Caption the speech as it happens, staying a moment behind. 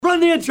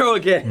the intro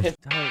again.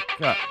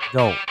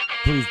 Don't.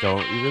 Please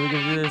don't. You really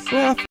gonna do this?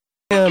 Well,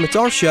 him. It's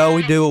our show.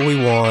 We do what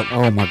we want.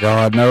 Oh my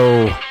god,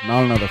 no.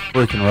 Not another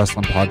freaking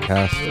wrestling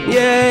podcast.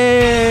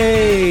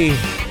 Yay!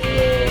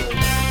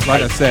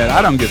 Like I said,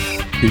 I don't get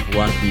people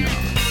watching me.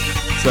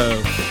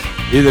 So,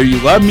 either you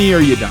love me or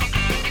you don't.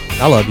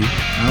 I love you.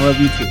 I love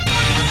you too.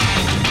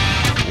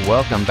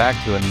 Welcome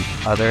back to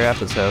another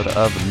episode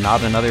of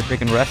Not Another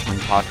Freaking Wrestling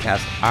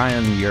Podcast. I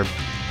am your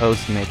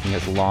host making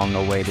his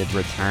long-awaited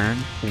return,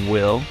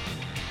 Will,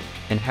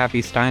 and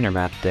happy Steiner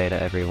Math Day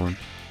to everyone.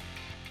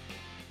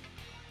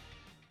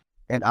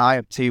 And I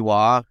am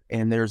TY,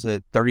 and there's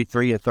a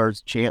 33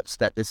 1/3 chance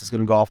that this is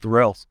going to go off the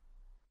rails.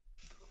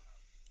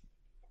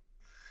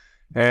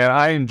 And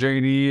I am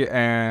JD,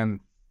 and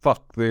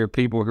fuck the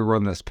people who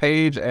run this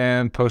page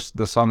and posted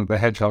the Sonic the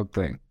Hedgehog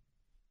thing.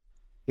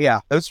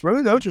 Yeah, that's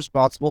really those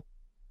responsible.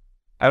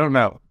 I don't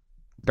know.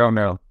 Don't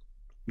know.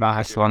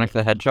 Nah, Sonic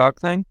the Hedgehog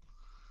thing?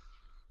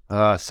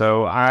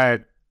 So I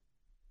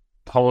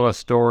told a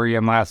story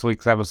in last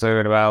week's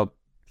episode about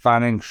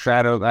finding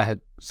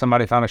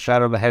somebody found a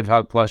Shadow the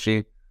Hedgehog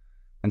plushie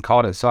and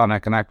called it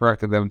Sonic, and I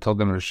corrected them and told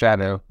them it was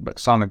Shadow, but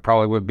Sonic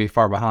probably would be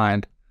far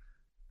behind.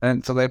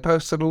 And so they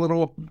posted a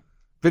little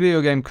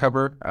video game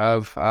cover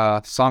of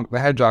Sonic the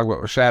Hedgehog,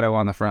 but with Shadow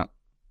on the front.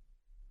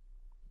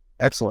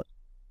 Excellent.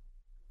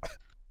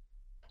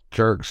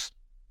 Jerks.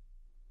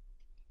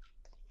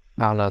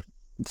 I don't know.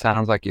 It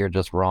sounds like you're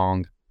just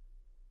wrong.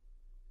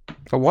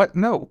 So what?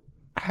 No.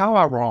 How am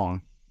I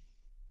wrong?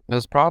 It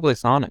was probably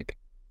Sonic.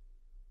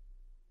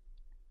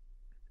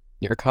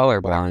 You're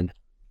colorblind.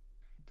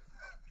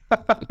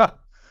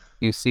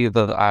 You see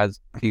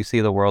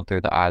the world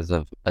through the eyes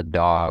of a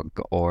dog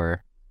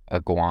or a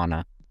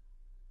iguana.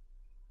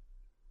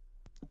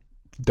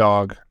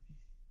 Dog.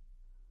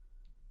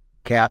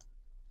 Cat.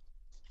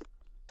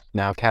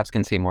 Now, cats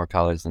can see more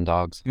colors than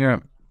dogs. Yeah.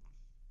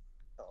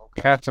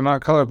 Cats are not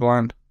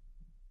colorblind.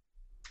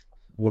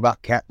 What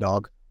about cat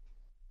dog?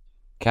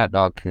 Cat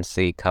dog can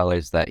see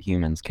colors that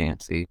humans can't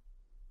see.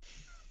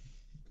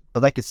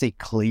 So they can see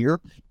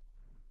clear?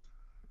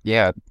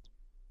 Yeah.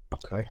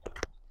 Okay.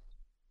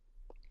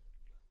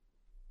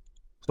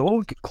 So what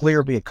would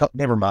clear be a cup?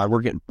 Never mind.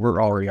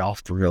 We're already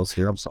off the rails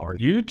here. I'm sorry.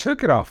 You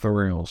took it off the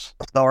rails.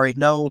 Sorry.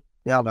 No.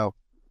 Yeah, no.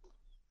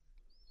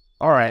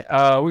 All right.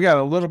 We got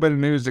a little bit of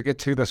news to get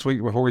to this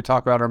week before we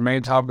talk about our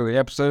main topic of the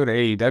episode,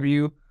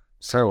 AEW.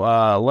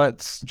 So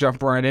let's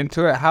jump right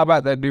into it. How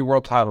about that new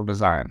world title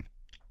design?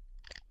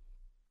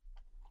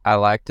 I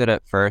liked it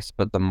at first,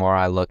 but the more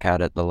I look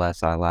at it, the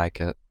less I like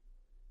it.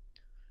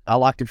 I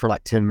liked it for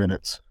like 10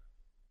 minutes.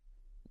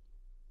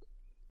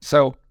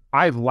 So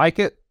I like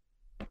it.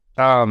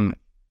 I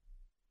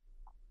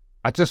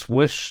just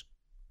wish,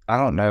 I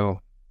don't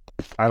know.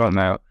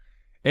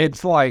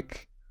 It's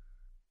like,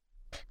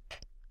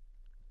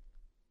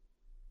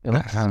 It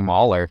looks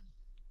smaller.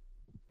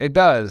 it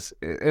does.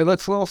 It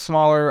looks a little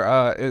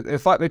smaller.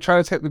 It's like they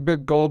try to take the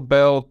big gold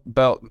belt,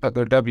 put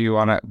their W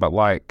on it, but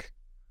like,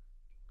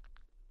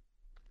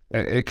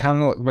 it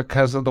kind of,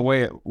 because of the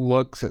way it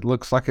looks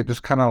like it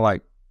just kind of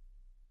like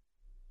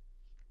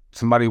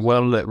somebody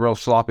welded it real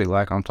sloppy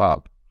like on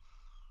top.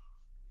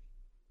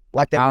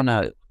 Like I that. don't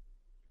know.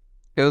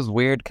 It was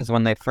weird because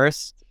when they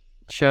first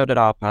showed it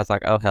off, I was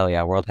like, oh, hell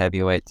yeah, World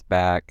Heavyweight's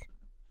back.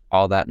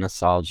 All that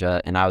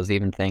nostalgia. And I was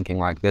even thinking,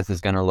 like, this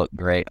is going to look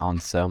great on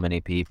so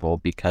many people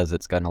because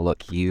it's going to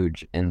look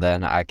huge. And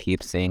then I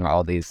keep seeing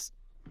all these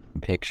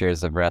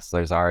pictures of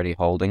wrestlers already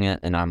holding it.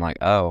 And I'm like,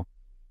 oh,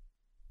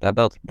 that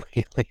belt's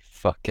really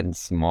fucking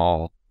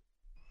small.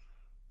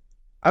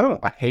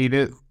 I hate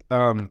it.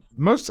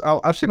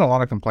 I've seen a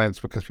lot of complaints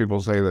because people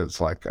say that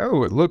it's like,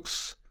 oh,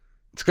 it's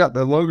got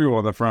the logo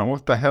on the front.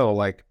 What the hell?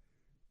 Like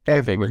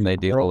every They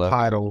do world look.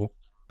 title.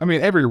 I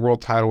mean, every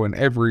world title in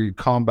every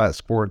combat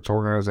sports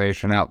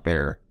organization out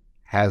there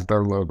has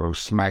their logo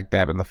smack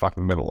dab in the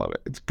fucking middle of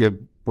it. It's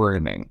good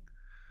branding.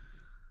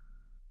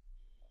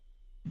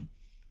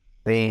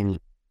 thing.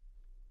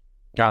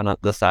 God, no,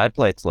 the side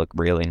plates look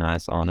really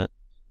nice on it.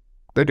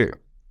 They do.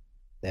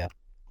 Yeah.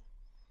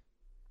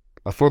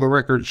 For the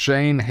record,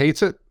 Shane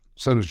hates it.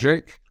 So does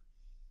Jake.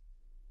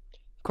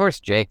 Of course,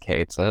 Jake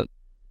hates it.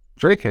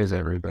 Drake hates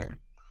everything.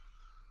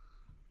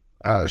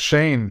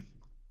 Shane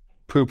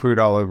poo-pooed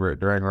all over it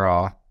during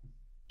Raw.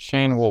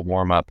 Shane will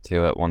warm up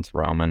to it once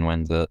Roman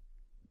wins it.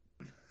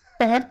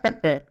 I'm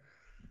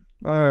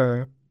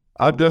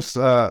just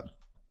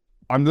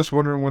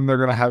wondering when they're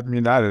gonna have them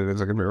united.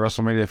 Is it gonna be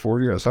WrestleMania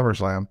 40 or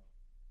SummerSlam?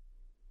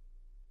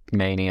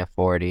 Mania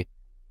 40.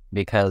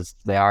 Because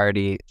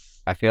I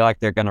feel like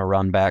they're going to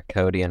run back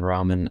Cody and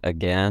Roman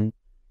again.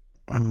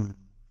 And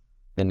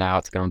now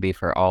it's going to be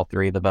for all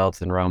three of the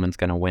belts, and Roman's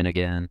going to win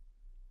again.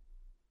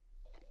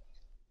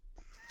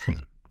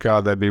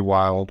 God, that'd be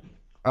wild.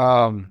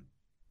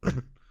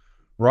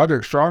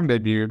 Roderick Strong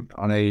debuted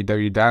on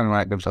AEW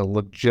Dynamite. It was a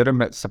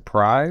legitimate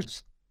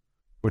surprise,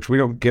 which we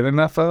don't get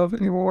enough of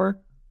anymore.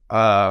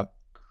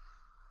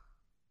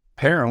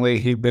 Apparently,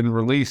 he'd been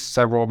released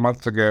several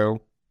months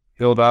ago,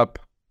 healed up,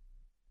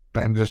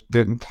 and just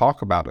didn't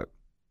talk about it.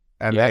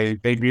 And they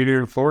debuted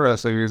in Florida,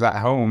 so he was at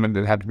home and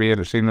didn't have to be at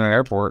a scene in the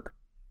airport.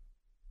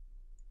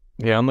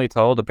 He only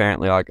told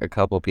apparently like a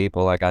couple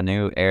people. Like I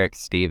knew Eric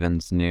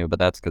Stevens knew, but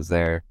that's because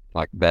they're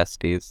like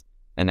besties.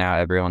 And now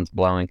everyone's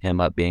blowing him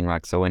up, being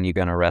like, "So when you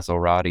gonna wrestle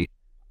Roddy?"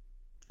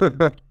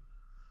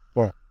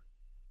 Well,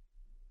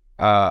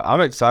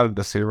 I'm excited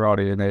to see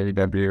Roddy in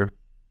AEW.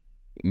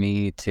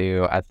 Me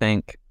too. I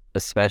think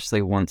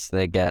especially once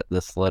they get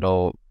this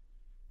little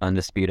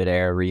Undisputed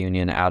Era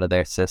reunion out of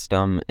their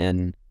system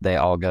and they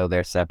all go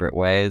their separate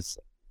ways,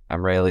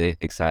 I'm really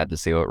excited to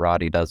see what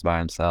Roddy does by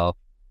himself.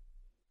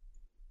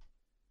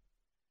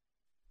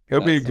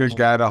 He'll be a good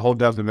guy to hold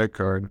down the mid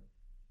card.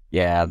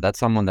 Yeah, that's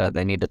someone that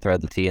they need to throw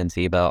the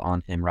TNT belt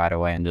on him right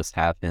away and just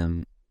have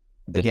him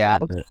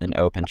in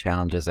open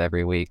challenges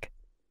every week.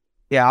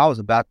 Yeah, I was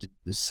about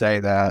to say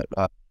that.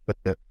 Put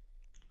the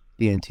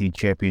TNT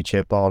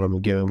championship on him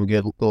and give him a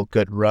little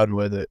good run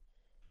with it.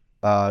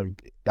 I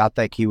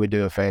think he would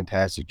do a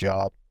fantastic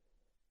job.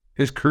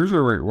 His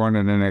cruiserweight run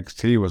in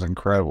NXT was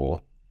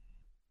incredible.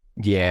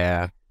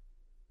 Yeah.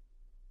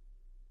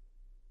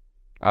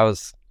 I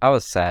was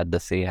sad to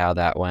see how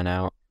that went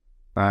out.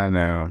 I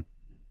know.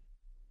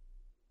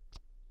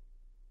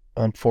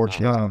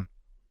 Unfortunately.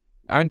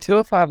 I mean,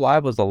 205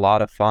 Live was a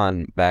lot of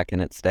fun back in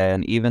its day,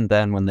 and even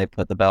then when they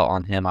put the belt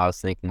on him, I was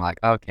thinking like,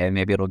 okay,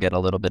 maybe it'll get a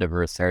little bit of a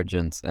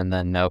resurgence, and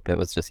then nope, it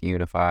was just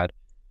unified.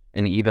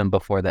 And even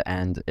before the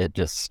end, it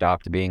just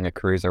stopped being a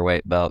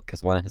cruiserweight belt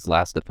because one of his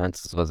last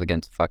defenses was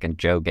against fucking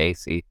Joe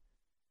Gacy.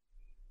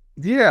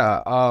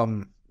 Yeah,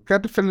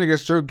 got defended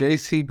against Joe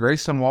Gacy,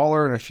 Grayson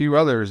Waller, and a few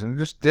others, and it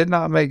just did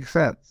not make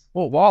sense.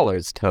 Well,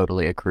 Waller's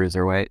totally a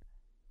cruiserweight.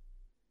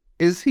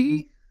 Is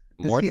he?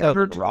 More Is he so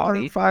under than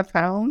Roddy. 205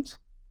 pounds?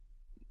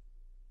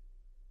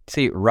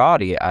 See,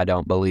 Roddy, I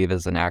don't believe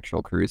is an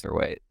actual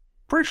cruiserweight.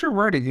 Pretty sure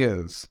Roddy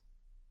is.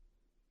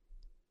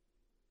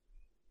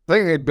 I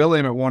think they'd bill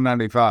him at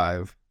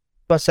 195.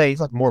 Let's say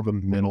he's like more of a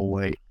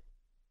middleweight.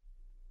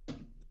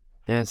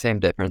 Yeah, same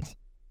difference.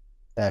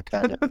 That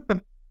kind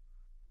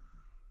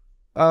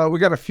of. We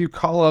got a few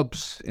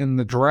call-ups in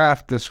the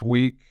draft this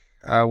week.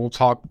 We'll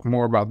talk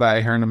more about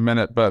that here in a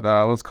minute, but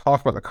let's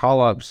talk about the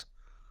call-ups.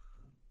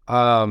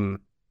 The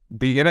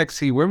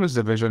NXT women's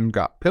division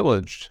got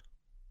pillaged.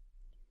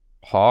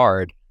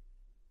 Hard.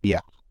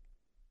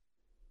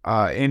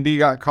 Indy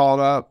got called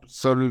up,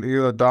 so did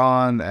Ela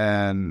Dawn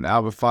and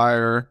Alba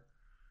Fire.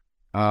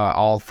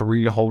 All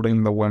three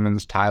holding the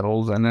women's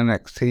titles in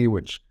NXT,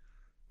 which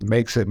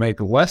makes it make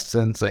less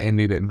sense that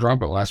Indy didn't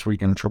drop it last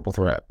week in a triple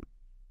threat.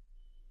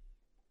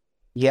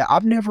 Yeah,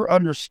 I've never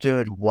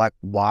understood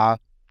why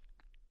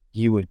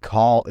you would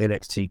call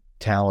NXT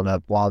talent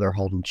up while they're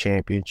holding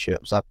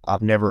championships.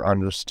 I've never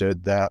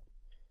understood that.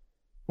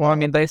 Well, I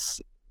mean, they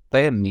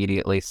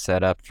immediately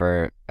set up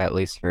for, at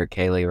least for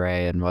Kaylee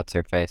Ray and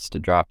What's-Her-Face to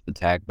drop the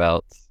tag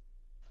belts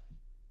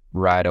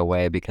right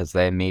away because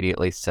they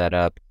immediately set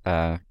up,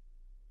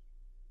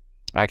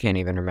 I can't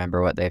even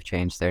remember what they've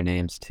changed their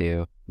names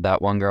to.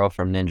 That one girl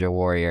from Ninja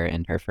Warrior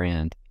and her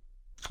friend.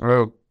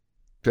 Oh,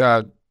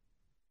 God.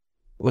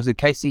 Was it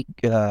Casey?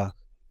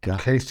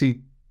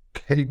 Casey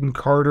Caden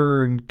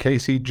Carter and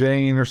Casey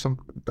Jane or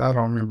something. I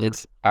don't remember.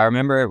 I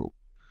remember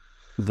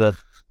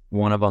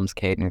one of them's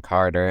Caden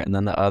Carter, and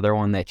then the other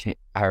one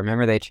I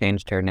remember they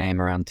changed her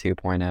name around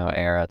 2.0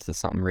 era to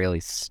something really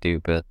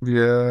stupid.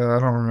 Yeah, I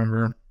don't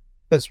remember.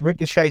 It's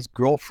Ricochet's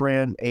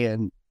girlfriend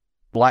and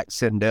Black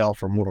Sindel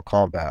from Mortal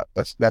Kombat.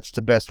 That's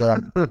the best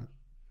one.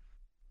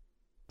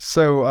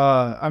 So,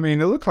 I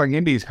mean, it looked like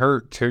Indy's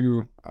hurt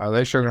too.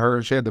 They showed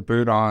her, she had the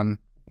boot on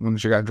when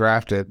she got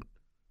drafted.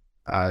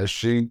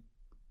 That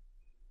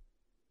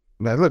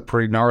looked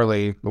pretty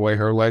gnarly, the way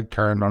her leg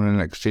turned on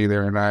NXT the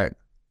other night.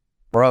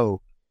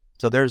 Bro,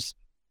 so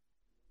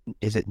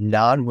is it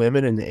 9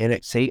 women in the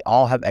NXT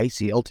all have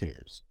ACL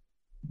tears?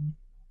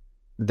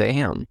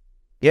 Damn.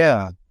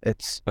 Yeah,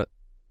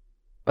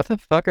 What the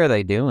fuck are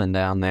they doing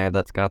down there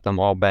that's got them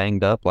all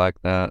banged up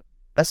like that?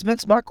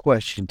 that's my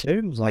question too.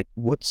 It was like,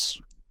 what's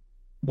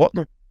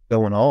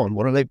going on?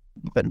 What are they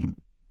been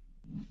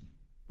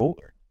for?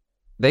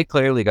 They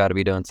clearly got to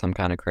be doing some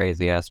kind of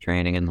crazy ass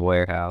training in the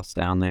warehouse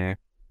down there.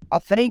 I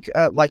think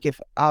like if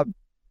I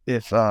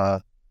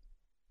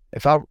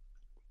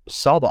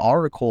saw the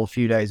article a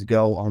few days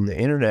ago on the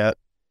internet,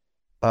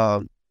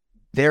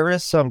 there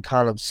is some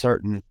kind of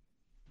certain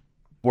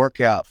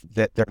workout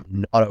that they're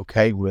not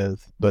okay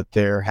with, but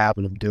they're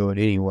having them do it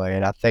anyway,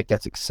 and I think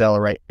that's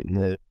accelerating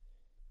the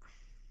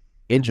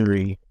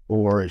injury,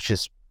 or it's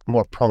just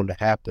more prone to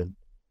happen.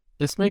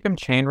 Just make them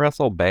chain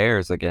wrestle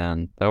bears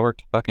again. That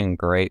worked fucking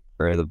great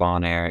for the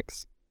Von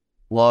Erichs.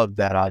 Love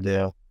that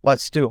idea. Well,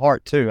 it's Stu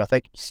Hart too. I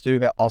think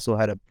Stu also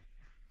had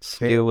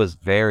Stu was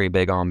very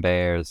big on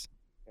bears.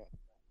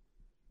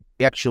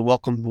 he actually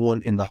welcomed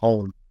one in the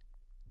home.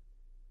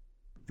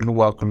 And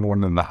welcome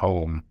one in the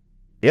home.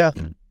 Yeah.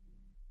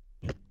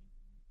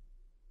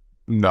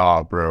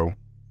 Nah, bro.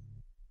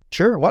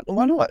 Sure. Why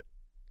not?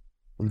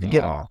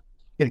 Get Nah.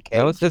 a cage.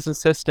 That was his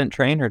assistant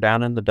trainer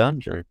down in the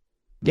dungeon.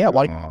 Yeah.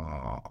 Why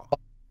Nah.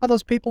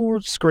 those people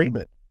were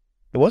screaming?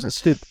 It wasn't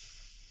stupid.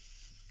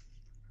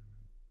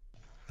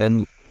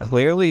 And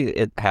clearly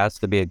it has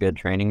to be a good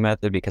training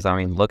method because, I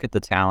mean, look at the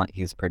talent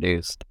he's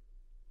produced.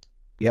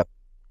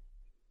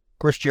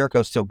 Chris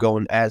Jericho's still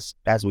going as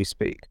we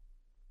speak.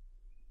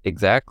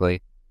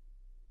 Exactly.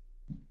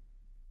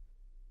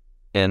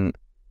 And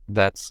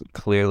that's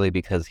clearly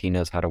because he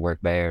knows how to work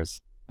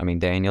bears. I mean,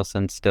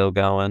 Danielson's still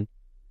going.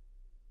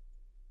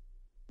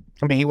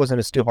 I mean, he wasn't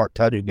a Steel Heart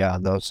Tattoo guy,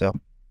 though, so.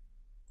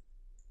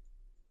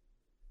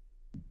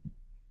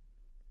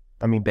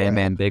 I mean, Bam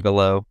Bam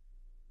Bigelow.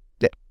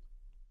 Yeah.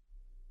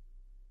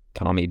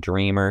 Tommy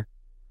Dreamer.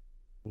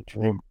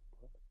 Dream.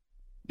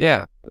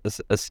 Yeah,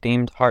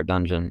 esteemed Heart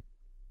Dungeon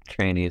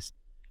trainees.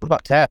 What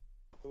about Tap?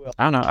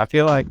 I don't know. I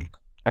feel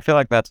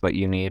like that's what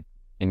you need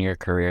in your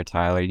career,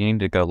 Tyler. You need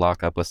to go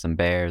lock up with some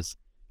bears,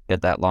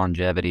 get that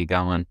longevity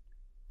going.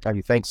 Oh,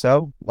 you think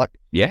so? Like,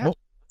 Yeah. what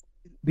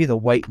would be the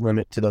weight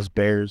limit to those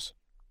bears?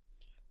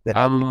 I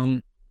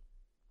don't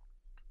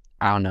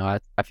know.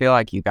 I feel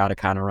like you got to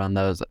kind of run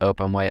those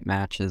open weight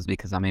matches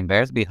because, I mean,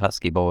 bears be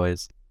husky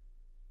boys.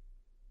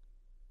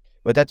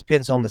 But that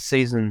depends on the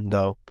season,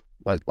 though.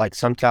 Like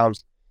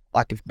sometimes,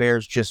 like if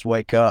bears just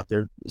wake up,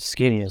 they're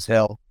skinny as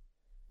hell,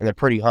 and they're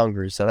pretty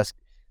hungry, so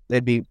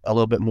they'd be a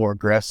little bit more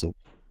aggressive.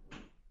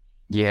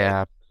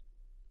 Yeah,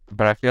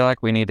 but I feel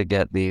like we need to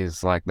get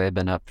these, like, they've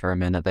been up for a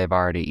minute, they've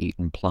already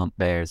eaten plump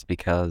bears,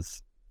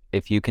 because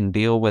if you can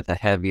deal with a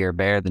heavier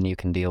bear, then you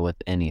can deal with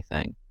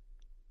anything.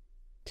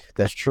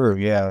 That's true,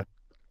 yeah.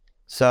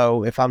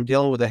 So if I'm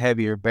dealing with a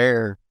heavier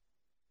bear,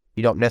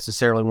 you don't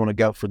necessarily want to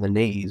go for the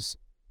knees.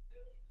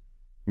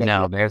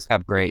 No, bears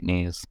have great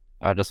knees.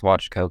 I just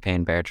watched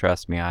Cocaine Bear,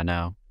 trust me, I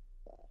know.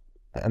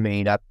 I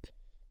mean,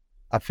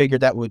 I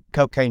figured that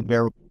Cocaine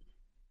Bear would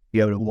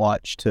be able to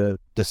watch to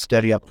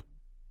study up.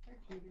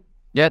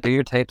 Yeah, do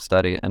your tape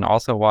study, and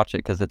also watch it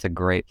because it's a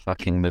great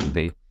fucking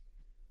movie.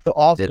 So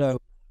also,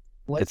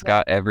 It's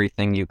got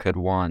everything you could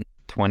want.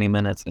 20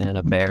 minutes in,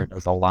 a bear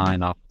does a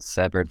line off a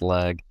severed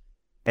leg.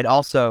 and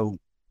also,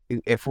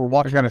 if we're We're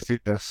watching, gonna see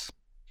this.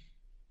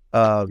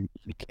 you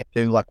can't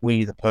do like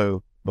Winnie the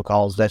Pooh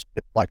because that's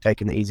like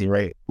taking the easy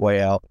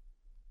way out.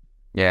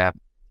 Yeah,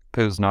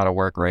 Pooh's not a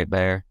work rate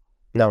bear.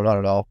 No, not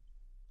at all.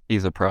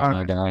 He's a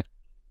promo guy.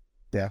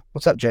 Yeah.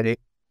 What's up, JD?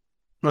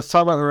 Let's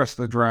talk about the rest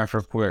of the draft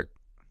real quick.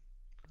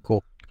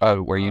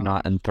 Oh, were you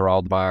not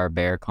enthralled by our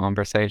bear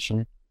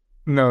conversation?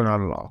 No, not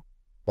at all.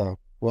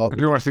 Well, I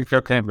do want to see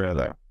Cocaine Bear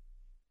though.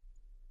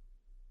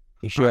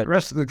 you should.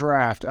 Rest of the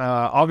draft.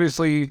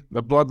 Obviously,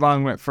 the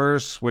Bloodline went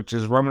first, which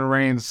is Roman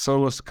Reigns,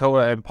 Solo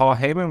Sikoa, and Paul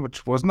Heyman,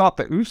 which was not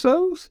the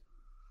Usos.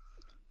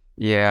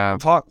 Yeah, We'll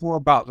talk more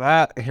about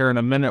that here in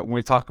a minute when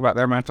we talk about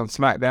their match on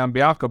SmackDown.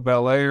 Bianca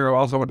Belair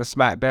also went to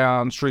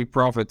SmackDown. Street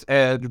Profits,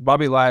 Edge,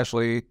 Bobby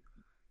Lashley,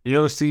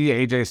 EOC,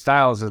 AJ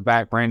Styles is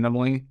back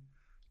randomly.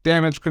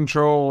 Damage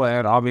Control,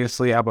 and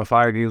obviously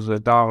Amplified Deals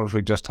with Dom, which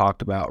we just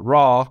talked about.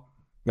 Raw,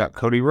 got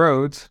Cody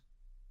Rhodes.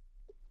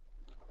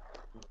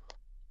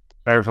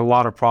 There's a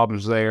lot of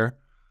problems there.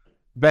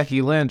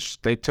 Becky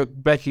Lynch, they took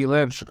Becky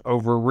Lynch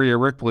over Rhea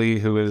Ripley,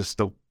 who is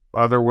the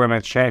other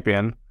women's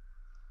champion.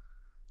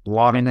 A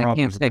lot I mean, of they can't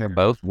problems take there.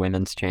 both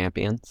women's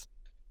champions.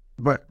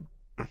 But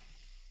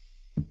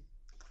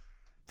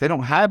they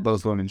don't have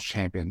those women's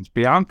champions.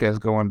 Bianca is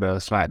going to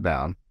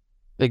SmackDown.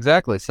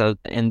 Exactly. So,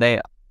 and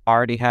they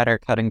already had her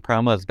cutting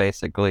promos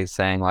basically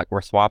saying, like,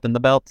 we're swapping the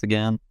belts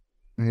again.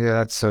 Yeah,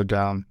 that's so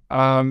dumb.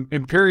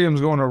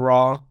 Imperium's going to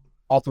Raw.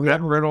 All three.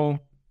 Matt Riddle,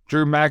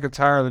 Drew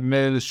McIntyre, The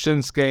Miz,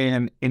 Shinsuke,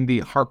 and Indy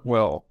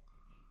Hartwell.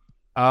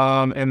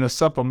 In the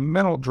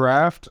supplemental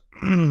draft,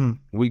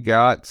 we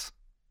got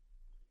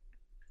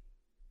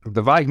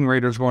the Viking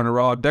Raiders going to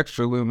Raw.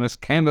 Dexter Lumis,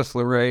 Candice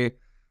LeRae,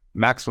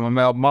 Maximum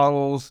Male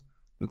Models,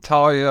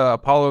 Natalia,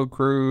 Apollo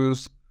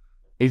Crews,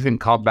 even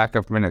called back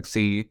up from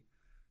NXT.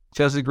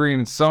 Chelsea Green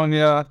and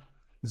Sonya.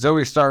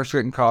 Zoe Stark's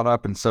getting caught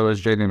up, and so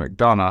is JD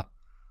McDonough.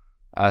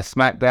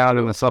 SmackDown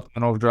in the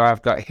supplemental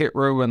draft got Hit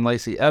Row and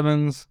Lacey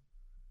Evans.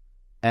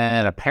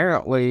 And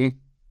apparently,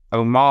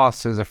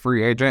 Omos is a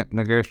free agent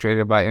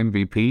negotiated by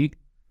MVP.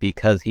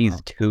 Because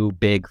he's too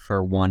big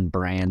for one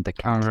brand to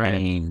All right.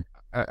 contain.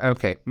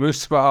 Okay,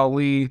 Mustafa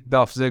Ali,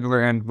 Dolph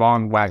Ziggler, and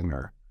Von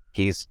Wagner.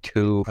 He's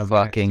too Okay.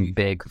 fucking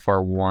big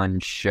for one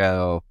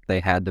show. They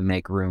had to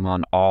make room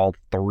on all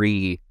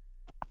three.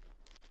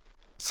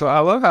 So I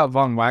love how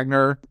Von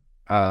Wagner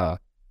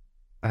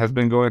has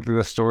been going through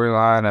the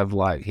storyline of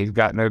like he's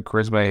got no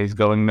charisma, he's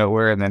going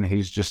nowhere, and then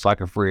he's just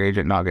like a free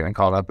agent, not getting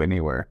called up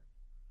anywhere.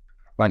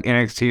 Like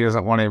NXT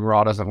doesn't want him,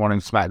 Raw doesn't want him,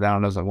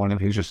 SmackDown doesn't want him.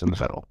 He's just in the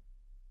middle.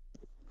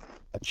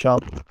 A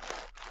chump.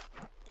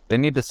 They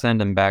need to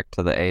send him back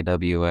to the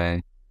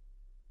AWA.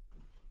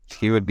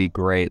 He would be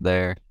great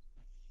there.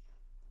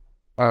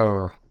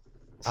 Oh,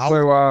 I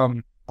so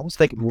I was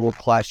thinking World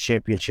Class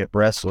Championship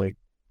Wrestling,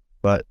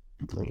 but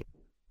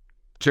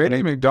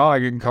JD McDonough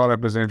getting called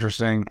up is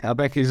interesting. I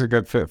think he's a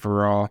good fit for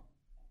Raw.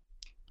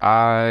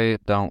 I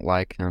don't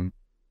like him.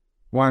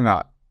 Why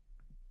not?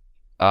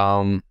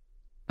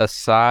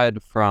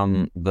 Aside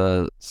from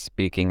the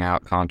speaking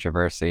out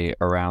controversy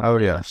around Oh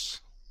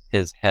yes.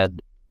 his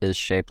head is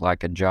shaped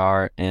like a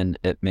jar, and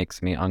it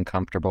makes me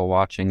uncomfortable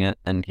watching it.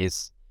 And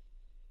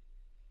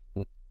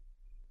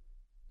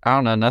I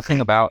don't know,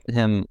 nothing about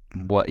him,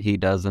 what he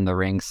does in the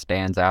ring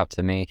stands out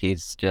to me.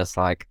 He's just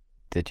like,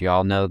 did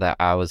y'all know that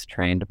I was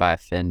trained by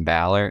Finn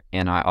Balor,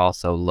 and I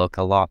also look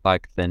a lot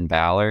like Finn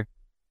Balor?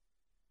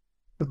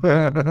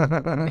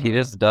 He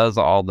just does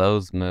all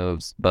those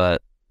moves,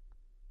 but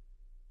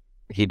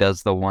he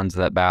does the ones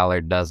that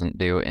Balor doesn't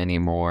do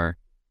anymore.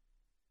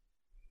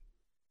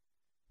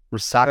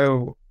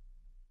 So,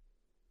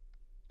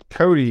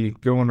 Cody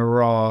going to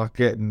Raw,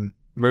 getting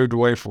moved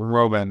away from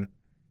Roman.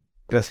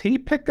 Does he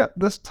pick up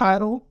this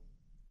title?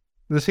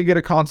 Does he get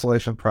a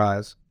consolation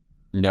prize?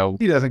 No.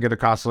 He doesn't get a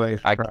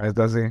consolation prize,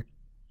 does he?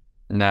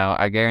 No,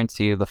 I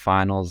guarantee you the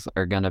finals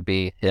are going to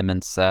be him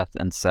and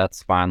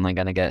Seth's finally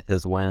going to get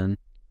his win.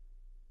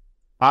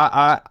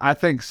 I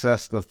think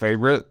Seth's the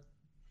favorite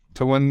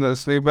to win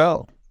this new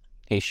belt.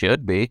 He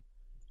should be.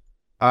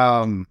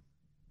 I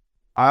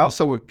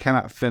also would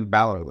count out Finn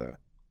Balor, though.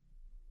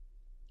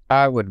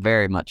 I would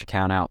very much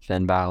count out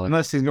Finn Balor.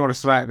 Unless he's going to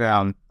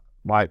SmackDown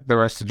like the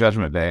rest of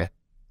Judgment Day.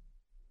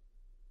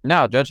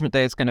 No, Judgment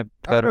Day is going to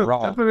go to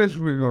Raw. That's what it is.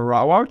 We're going to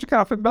Raw. Why would you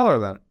count Finn Balor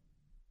then?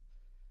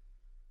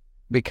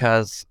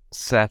 Because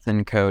Seth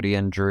and Cody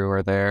and Drew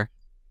are there.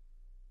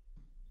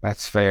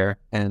 That's fair.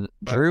 And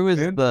Drew is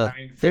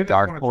the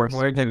dark horse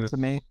pick to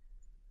me.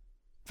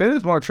 Finn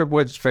is one of Triple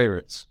H's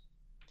favorites.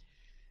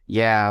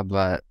 Yeah,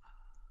 but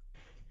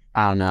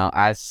I don't know.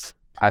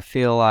 I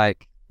feel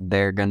like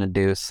they're going to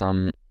do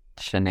some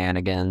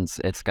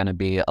shenanigans. It's going to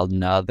be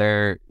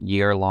another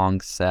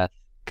year-long Seth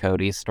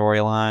Cody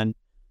storyline.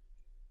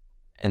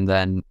 And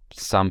then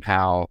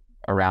somehow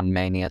around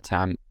Mania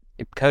time,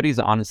 Cody's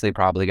honestly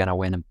probably going to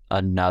win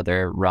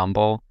another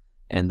Rumble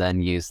and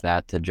then use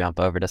that to jump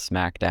over to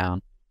SmackDown.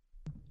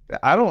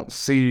 I don't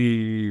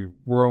see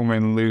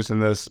Roman losing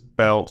this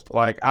belt.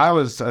 Like, I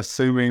was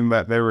assuming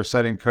that they were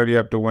setting Cody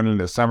up to win in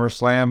the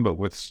SummerSlam, but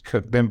with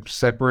them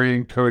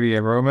separating Cody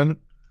and Roman,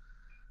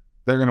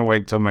 they're going to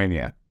wait till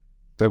Mania.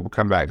 They will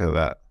come back to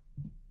that.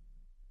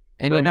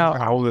 And you know,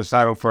 hold this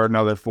title for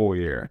another full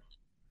year.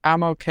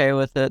 I'm okay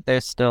with it.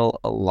 There's still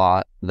a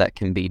lot that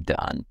can be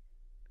done.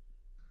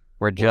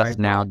 We're just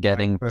now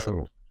getting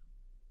to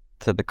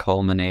the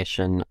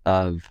culmination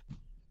of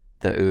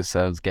the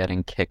Usos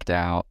getting kicked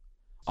out.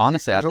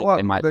 Honestly, I think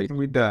they might be. Can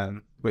be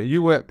done, but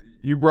you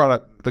brought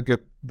up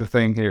the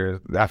thing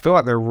here. I feel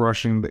like they're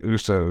rushing the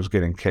Usos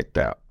getting kicked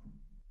out.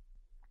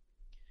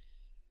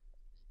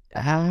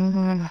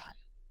 I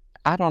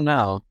don't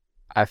know.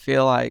 I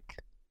feel like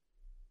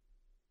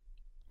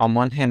on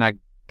one hand, I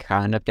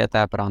kind of get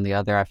that, but on the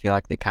other, I feel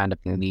like they kind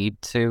of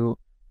need to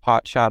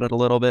hotshot it a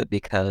little bit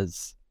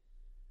because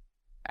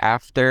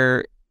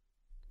after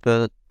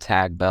the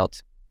tag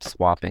belts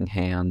swapping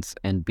hands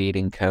and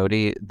beating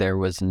Cody, there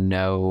was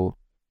no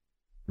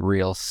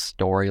real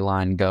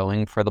storyline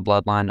going for the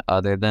Bloodline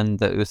other than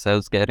the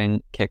Usos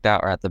getting kicked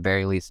out, or at the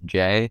very least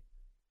Jay.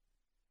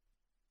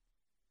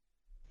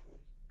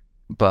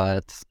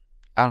 But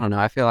I don't know,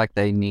 I feel like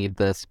they need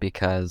this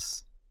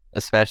because,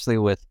 especially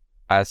with,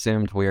 I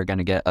assumed we were going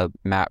to get a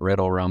Matt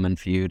Riddle Roman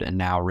feud, and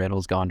now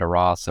Riddle's gone to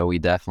Raw, so we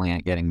definitely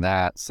ain't getting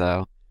that.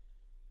 So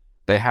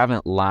they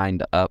haven't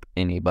lined up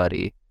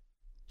anybody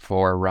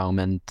for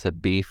Roman to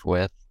beef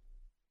with.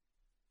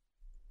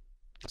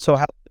 So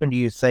how soon do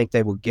you think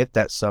they will get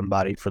that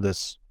somebody for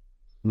this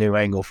new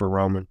angle for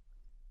Roman?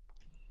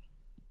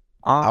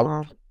 I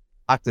would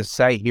like to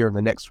say here in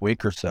the next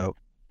week or so.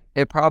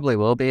 It probably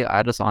will be.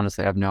 I just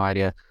honestly have no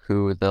idea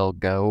who they'll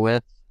go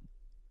with.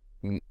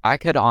 I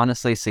could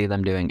honestly see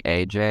them doing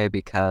AJ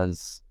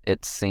because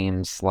it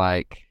seems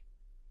like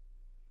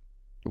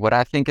what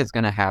I think is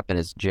going to happen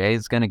is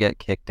Jay's going to get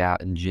kicked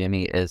out and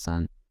Jimmy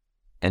isn't.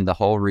 And the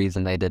whole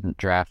reason they didn't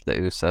draft the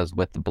Usos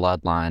with the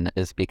Bloodline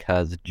is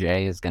because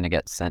Jay is going to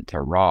get sent to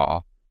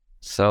Raw.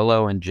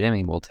 Solo and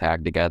Jimmy will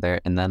tag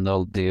together, and then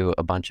they'll do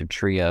a bunch of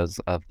trios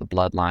of the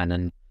Bloodline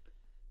and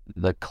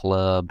the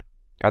Club.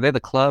 Are they the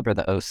Club or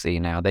the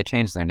OC now? They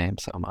changed their name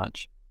so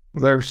much.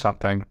 There's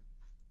something.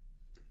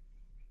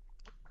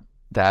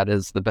 That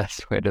is the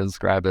best way to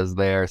describe it, is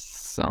they're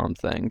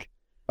something.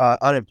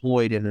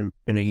 Unemployed in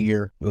a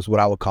year is what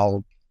I would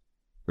call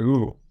them.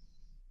 Ooh.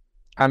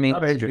 I mean,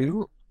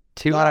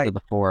 two out of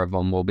the four of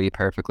them will be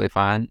perfectly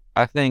fine.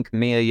 I think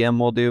Mia Yim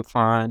will do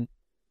fine,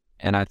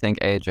 and I think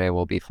AJ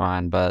will be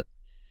fine. But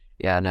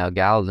yeah, no,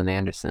 Gallows and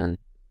Anderson,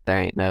 there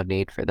ain't no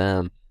need for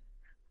them.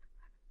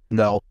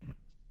 No.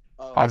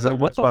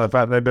 What's by the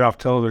fact they've been off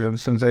television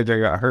since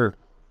AJ got hurt?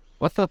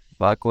 What the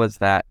fuck was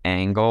that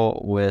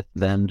angle with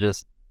them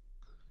just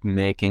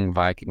making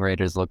Viking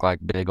Raiders look like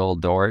big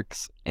old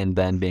dorks and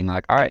then being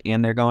like, all right,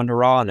 and they're going to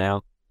Raw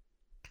now?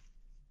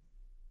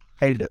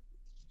 Hated it.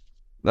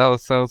 That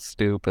was so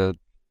stupid.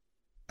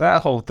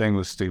 That whole thing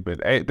was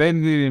stupid. They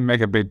didn't even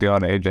make a big deal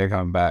on AJ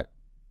coming back.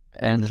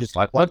 And just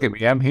like, look at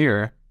me, I'm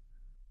here.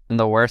 And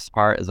the worst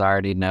part is I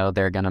already know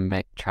they're going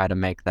to try to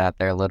make that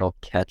their little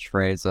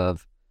catchphrase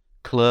of,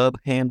 Club,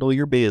 handle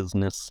your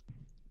business.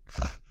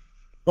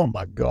 Oh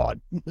my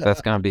God.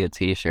 That's gonna be a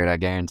T-shirt, I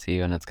guarantee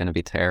you, and it's gonna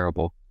be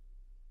terrible.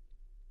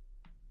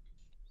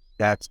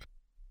 That's.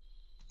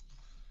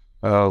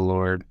 Oh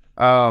Lord.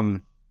 Oh,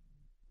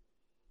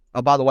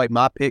 by the way,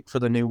 my pick for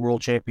the new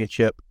world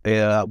championship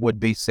would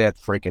be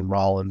Seth freaking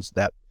Rollins.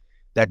 That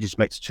just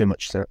makes too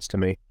much sense to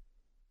me.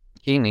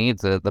 He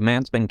needs it. The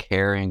man's been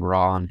carrying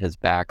Raw on his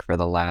back for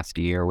the last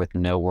year with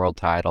no world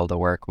title to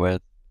work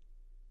with.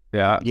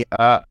 Yeah.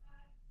 Yeah.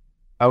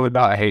 I would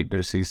not hate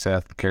to see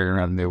Seth carrying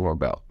around the new world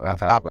belt.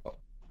 I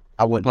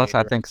wouldn't. Plus, I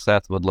either. think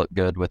Seth would look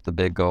good with the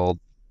big gold.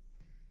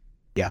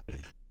 Yeah.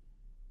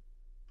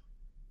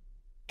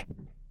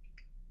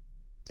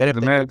 And if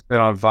The they- man's been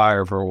on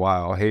fire for a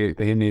while. He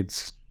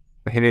needs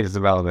the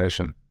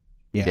validation.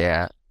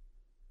 Yeah.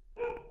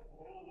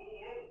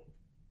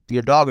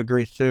 Your dog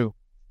agrees too.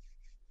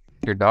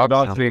 Your dog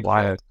Dog's sounds being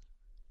wild. fed.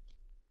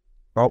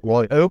 Oh,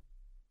 well, who?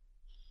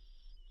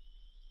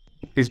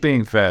 He's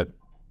being fed.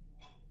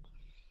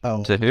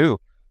 Oh, To who?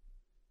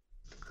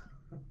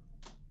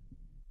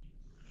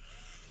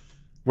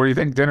 Where do you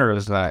think dinner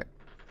is tonight?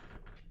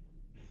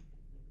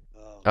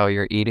 Oh,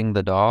 you're eating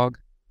the dog?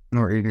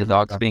 Or eating The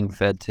dog's being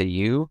fed to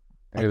you?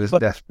 It was But-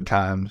 desperate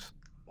times.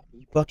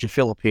 you bunch of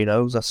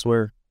Filipinos, I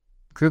swear.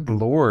 Good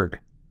Lord.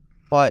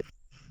 But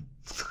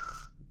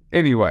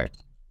Anyway,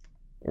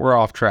 we're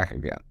off track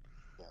again.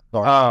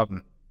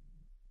 Sorry.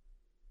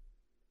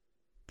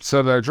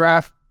 So the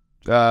draft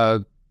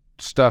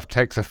stuff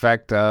takes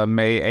effect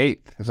May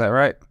 8th. Is that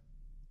right?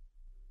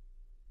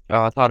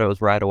 Oh, I thought it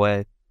was right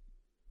away.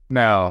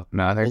 No,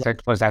 I think it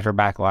takes place after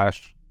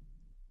Backlash.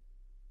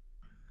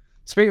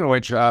 Speaking of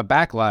which,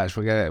 Backlash,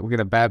 we get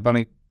a Bad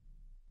Bunny,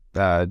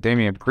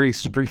 Damian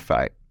Priest street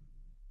fight.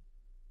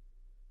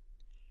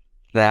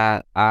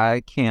 That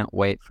I can't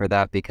wait for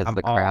that because I'm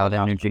the all crowd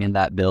about energy in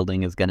that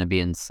building is going to be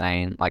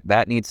insane. Like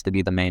that needs to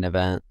be the main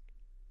event.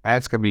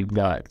 That's gonna be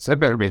nuts. That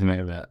better be the main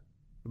event.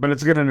 But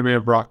it's gonna be a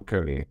Brock and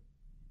Cody.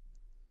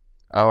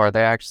 Oh, are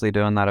they actually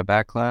doing that at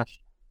Backlash?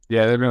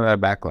 Yeah, they're doing that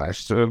Backlash,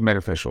 so it made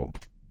official.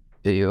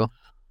 Do you?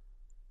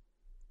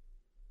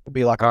 it'll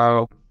be like a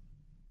Oh,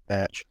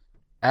 match.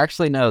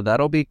 Actually, no.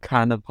 That'll be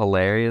kind of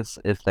hilarious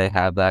if they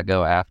have that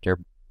go after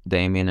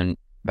Damien and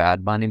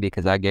Bad Bunny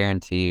because I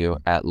guarantee you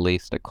at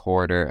least a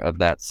quarter of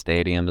that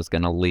stadium is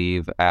going to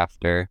leave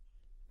after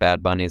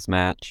Bad Bunny's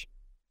match.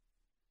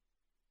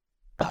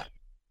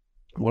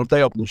 What if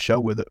they open the show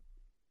with it?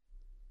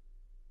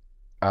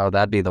 Oh,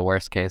 that'd be the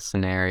worst case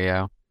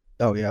scenario.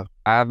 Oh yeah.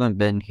 I haven't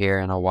been here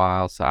in a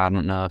while, so I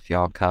don't know if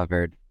y'all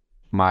covered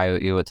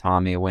Mayu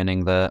Iwatani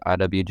winning the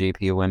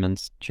IWGP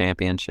Women's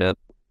Championship.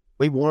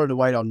 We wanted to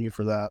wait on you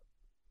for that.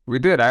 we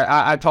did.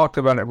 I talked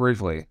about it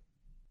briefly.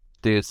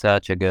 Dude,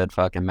 such a good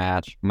fucking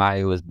match.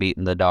 Mayu was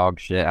beating the dog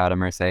shit out of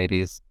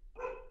Mercedes.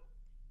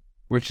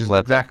 Which is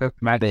Left exactly the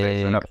match they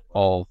Big set up.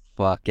 old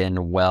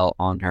fucking welt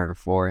on her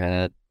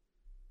forehead.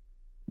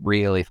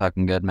 Really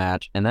fucking good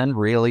match. And then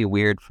really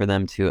weird for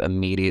them to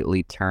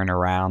immediately turn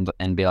around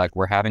and be like,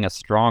 we're having a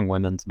strong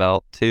women's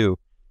belt too.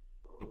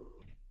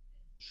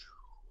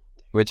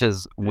 Which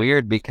is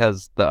weird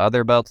because the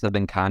other belts have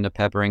been kind of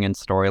peppering in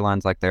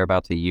storylines like they're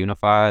about to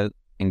unify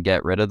and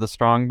get rid of the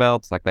strong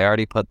belts. Like they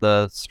already put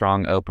the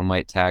strong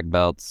openweight tag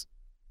belts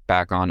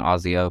back on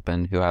Aussie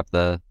Open, who have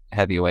the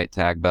heavyweight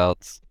tag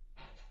belts.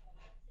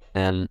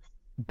 And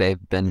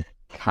they've been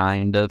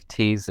kind of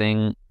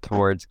teasing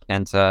towards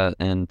Kenta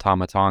and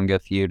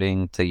Tamatonga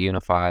feuding to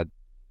unify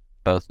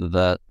both of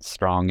the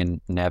strong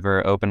and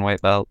never openweight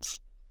belts.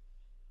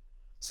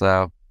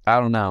 So, I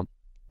don't know.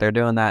 They're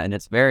doing that, and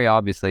it's very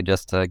obviously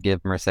just to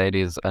give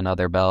Mercedes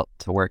another belt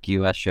to work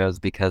US shows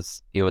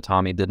because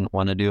Iwatani didn't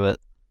want to do it.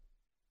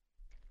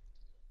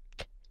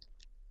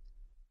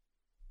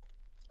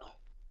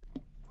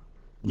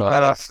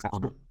 But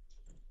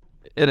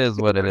it is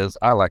what it is.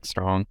 I like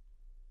strong.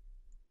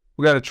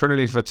 We got a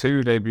Trinity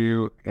Fatu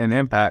debut in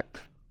Impact.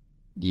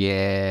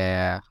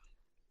 Yeah.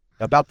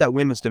 About that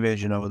women's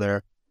division over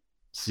there.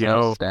 So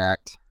Yo.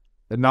 stacked.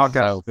 The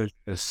knockout division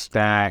is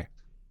stacked.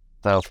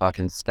 So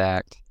fucking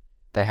stacked.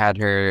 They had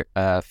her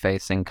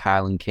facing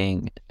Kylan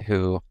King,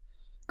 who,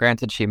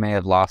 granted, she may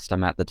have lost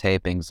him at the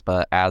tapings,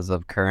 but as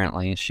of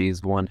currently,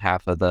 she's one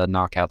half of the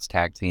Knockouts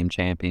Tag Team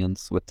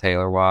Champions with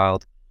Taylor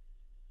Wilde.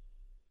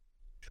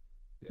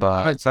 I'm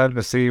But excited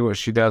to see what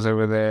she does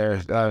over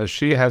there.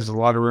 She has a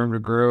lot of room to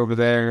grow over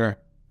there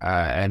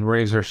and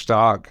raise her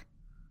stock.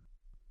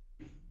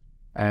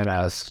 And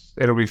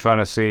it'll be fun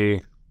to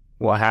see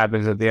what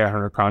happens at the end of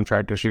her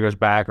contract if she goes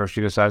back or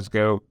she decides to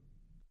go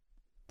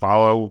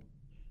follow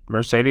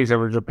Mercedes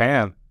over to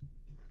Japan.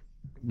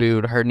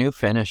 dude, her new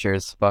finisher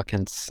is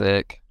fucking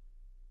sick.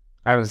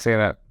 I haven't seen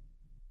it.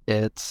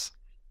 It's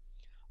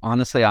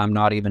honestly, I'm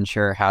not even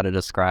sure how to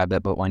describe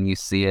it, but when you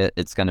see it,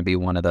 it's going to be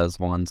one of those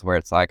ones where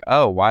it's like,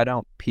 oh, why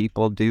don't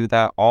people do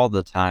that all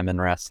the time in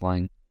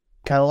wrestling?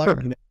 Kind of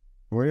like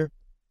Warrior.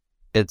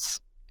 It's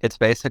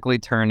basically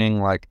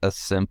turning like a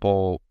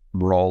simple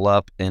roll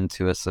up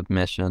into a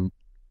submission.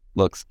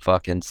 Looks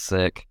fucking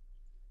sick.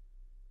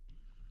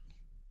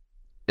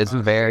 It's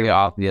very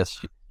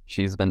obvious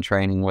she's been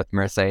training with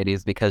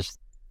Mercedes because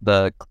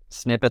the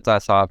snippets I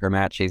saw of her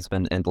match, she's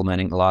been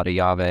implementing a lot of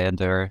Yave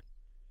into her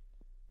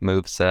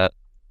moveset.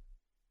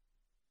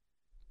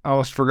 I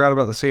almost forgot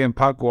about the CM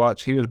Punk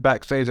watch. He was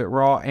backstage at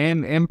Raw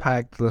and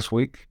Impact this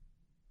week.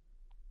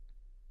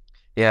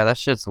 Yeah, that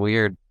shit's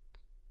weird.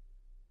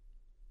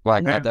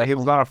 Like, He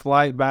was on a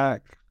flight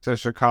back to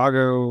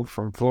Chicago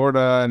from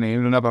Florida, and he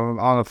ended up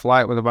on a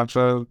flight with a bunch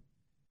of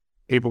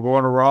people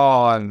going to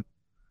Raw, and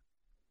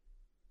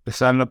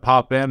decided to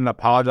pop in and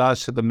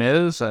apologize to The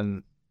Miz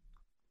and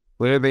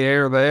clear the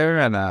air there,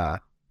 and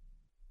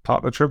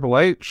talk to Triple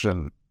H,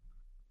 and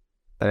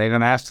then they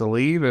didn't ask to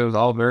leave. It was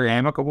all very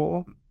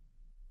amicable.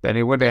 Then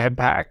he went to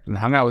Impact and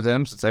hung out with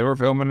them since they were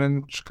filming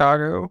in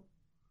Chicago.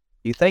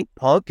 You think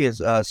Punk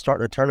is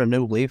starting to turn a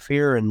new leaf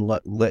here and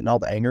letting all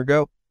the anger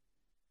go?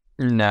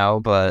 no,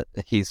 but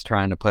he's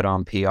trying to put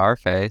on PR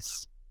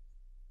face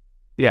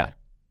Yeah.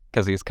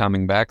 because he's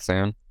coming back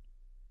soon.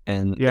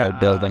 And Yeah. they're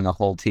building a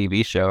whole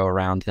TV show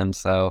around him,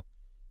 so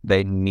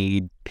they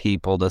need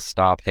people to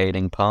stop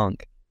hating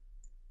Punk.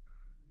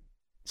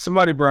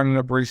 Somebody brought it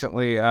up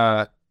recently.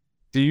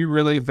 Do you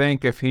really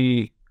think if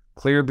he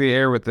cleared the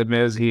air with The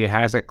Miz, he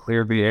hasn't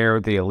cleared the air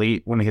with the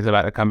Elite when he's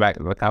about to come back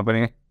to the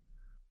company?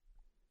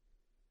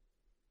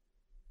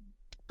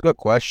 Good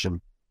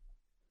question.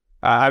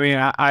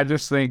 I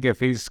just think if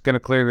he's going to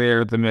clear the air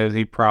with The Miz,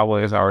 he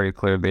probably has already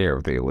cleared the air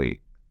with the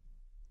Elite.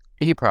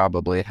 He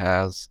probably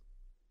has.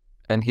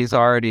 And he's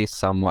already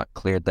somewhat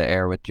cleared the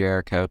air with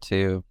Jericho,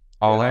 too.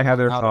 All they I had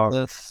their want out talk. of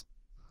this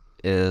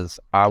is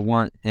I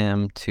want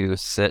him to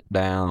sit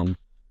down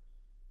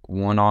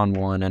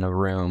one-on-one in a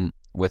room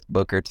with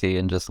Booker T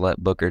and just let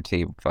Booker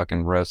T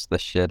fucking roast the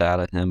shit out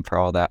of him for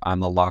all that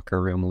I'm a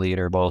locker room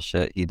leader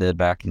bullshit he did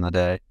back in the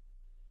day.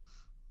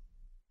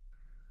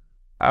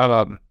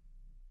 I'm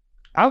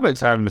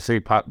excited to see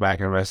Pop back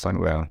in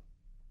wrestling, though.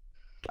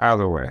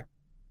 Either way.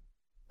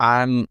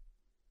 I'm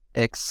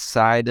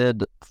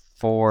excited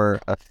for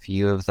a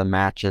few of the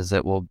matches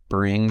it will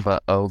bring,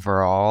 but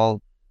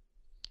overall,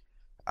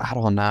 I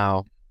don't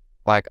know.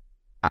 Like,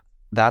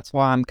 that's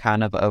why I'm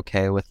kind of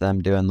okay with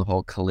them doing the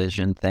whole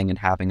Collision thing and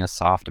having a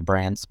soft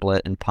brand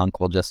split, and Punk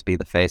will just be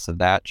the face of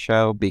that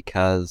show,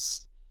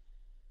 because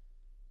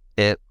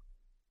it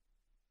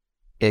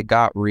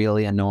got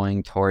really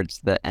annoying towards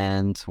the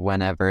end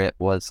whenever it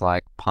was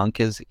like, Punk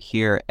is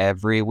here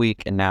every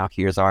week, and now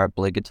here's our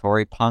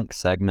obligatory Punk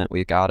segment.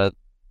 We gotta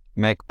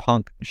make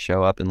Punk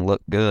show up and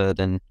look good,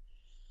 and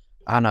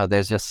I don't know,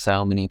 there's just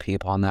so many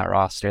people on that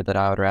roster that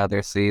I would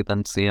rather see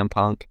than CM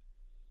Punk.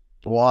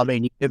 Well, I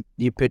mean,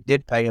 you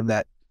did pay him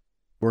that,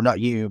 or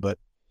not you, but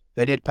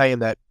they did pay him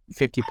that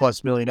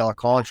 $50+ million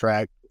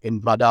contract,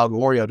 and my dog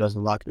Oreo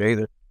doesn't like it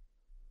either.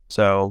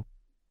 So,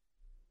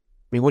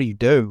 I mean, what do you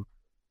do?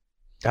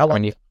 How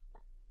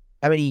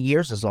many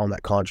years is on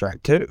that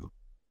contract too?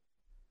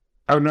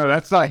 Oh, no,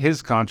 that's not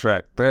his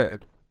contract.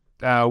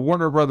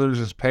 Warner Brothers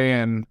is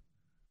paying,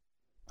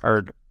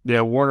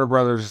 Warner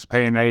Brothers is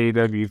paying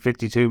AEW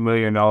 $52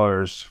 million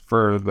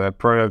for the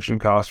production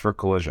cost for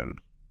Collision.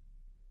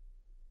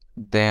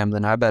 Damn,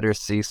 then I better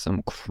see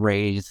some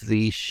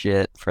crazy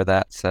shit for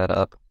that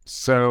setup.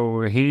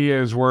 So he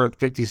is worth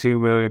 $52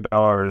 million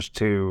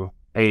to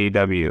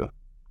AEW.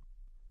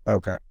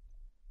 Okay.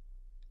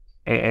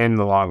 In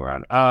the long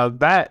run.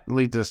 That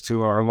leads us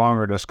to our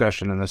longer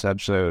discussion in this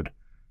episode.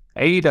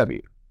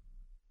 AEW.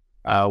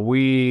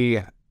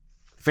 We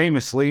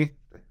famously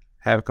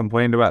have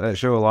complained about that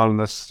show a lot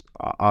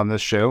on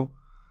this show,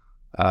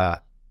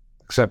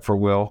 except for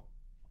Will,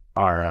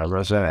 our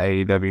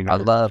resident AEW nerd. I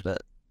love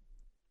it.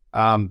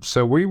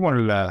 So we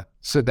wanted to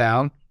sit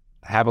down,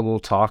 have a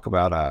little talk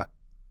about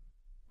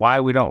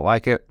why we don't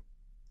like it.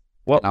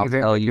 I'll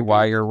tell you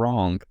why you're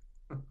wrong.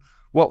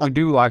 What we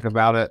do like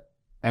about it,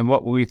 and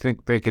what we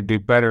think they could do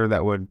better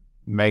that would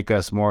make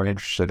us more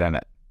interested in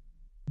it.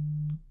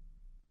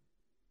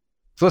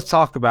 So let's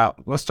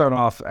start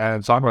off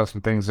and talk about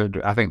some things that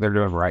I think they're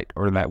doing right,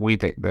 or that we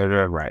think they're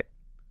doing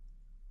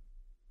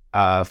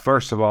right.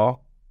 First of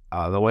all,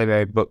 the way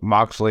they book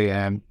Moxley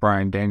and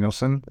Bryan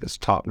Danielson is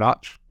top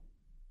notch.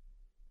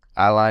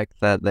 I like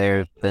that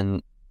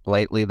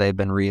lately they've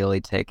been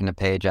really taking a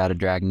page out of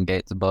Dragon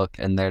Gate's book,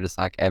 and they're just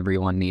like,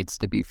 everyone needs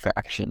to be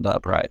factioned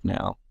up right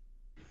now.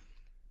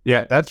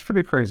 Yeah, that's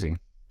pretty crazy.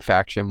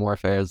 Faction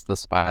warfare is the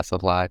spice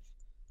of life.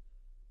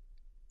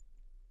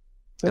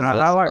 And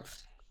I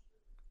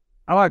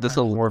like this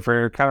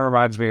warfare. It kind of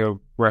reminds me of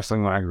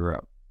wrestling when I grew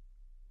up.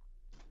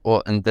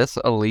 Well, and this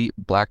Elite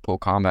Blackpool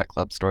Combat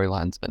Club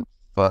storyline's been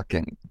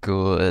fucking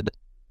good.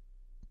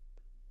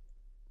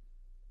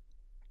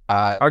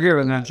 I'll give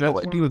it that.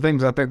 One of the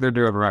things I think they're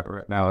doing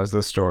right now is the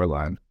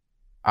storyline.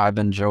 I've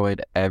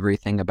enjoyed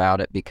everything about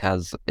it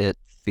because it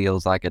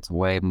feels like it's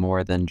way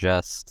more than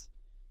just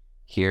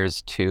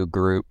here's two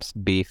groups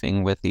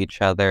beefing with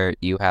each other.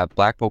 You have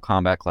Blackpool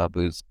Combat Club,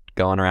 who's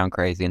going around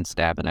crazy and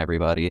stabbing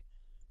everybody,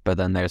 but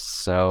then there's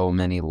so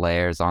many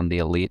layers on the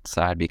Elite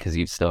side because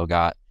you've still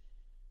got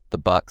the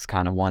Bucks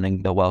kind of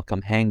wanting to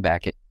welcome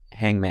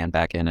Hangman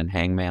back in, and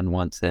Hangman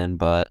wants in,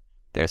 but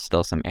there's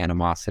still some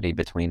animosity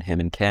between him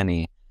and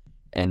Kenny.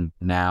 And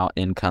now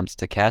in comes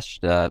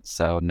Takeshita,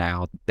 so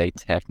now they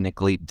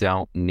technically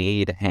don't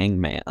need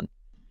Hangman.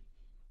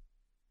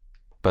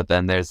 But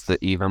then there's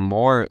the even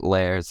more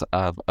layers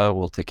of, oh,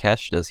 well,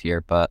 Takeshita's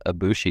here, but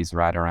Ibushi's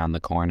right around the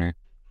corner.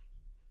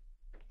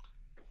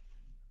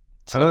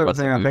 So Another what's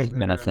thing I Ibushi think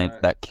gonna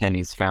think that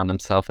Kenny's found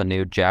himself a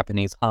new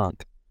Japanese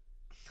hunk?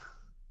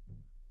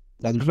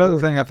 Another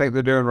thing I think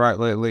they're doing right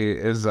lately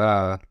is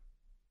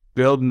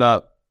building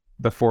up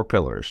the 4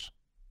 pillars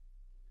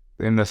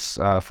in this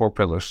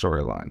 4-pillar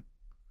storyline.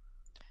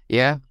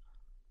 Yeah,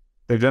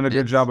 They've done a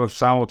good job of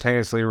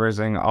simultaneously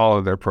raising all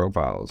of their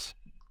profiles.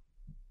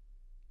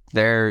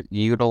 they're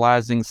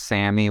utilizing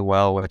Sammy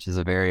well, which is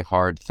a very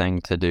hard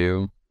thing to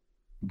do,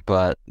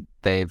 but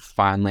they've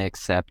finally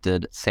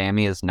accepted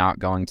Sammy is not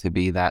going to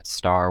be that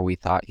star we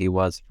thought he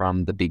was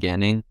from the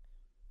beginning,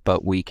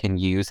 but we can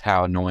use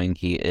how annoying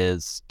he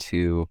is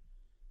to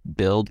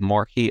build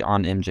more heat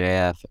on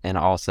MJF and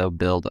also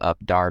build up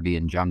Darby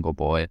and Jungle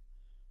Boy,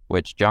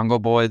 which Jungle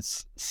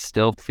Boy's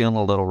still feeling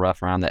a little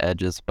rough around the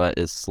edges, but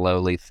is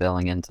slowly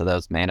filling into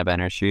those main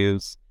eventer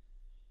shoes.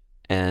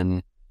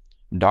 And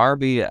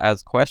Darby,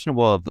 as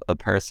questionable of a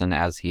person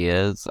as he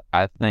is,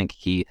 I think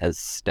he has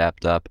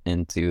stepped up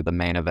into the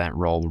main event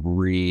role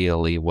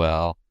really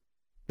well.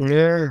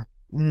 Yeah.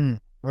 I'm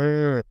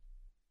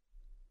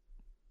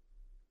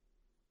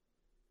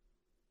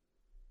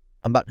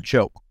about to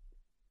choke.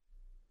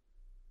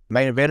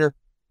 Main eventer?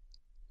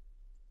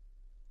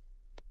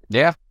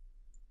 Yeah.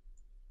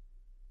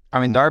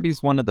 I mean,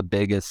 Darby's one of the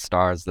biggest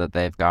stars that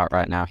they've got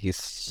right now. He's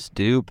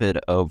stupid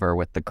over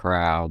with the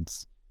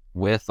crowds,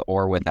 with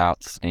or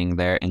without Sting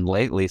there. And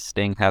lately,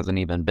 Sting hasn't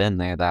even been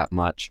there that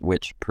much,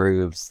 which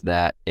proves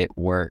that it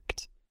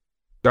worked.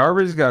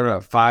 Darby's got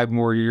about 5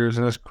 more years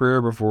in his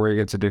career before he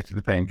gets addicted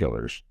to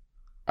painkillers.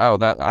 Oh,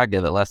 that I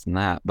give it less than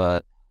that,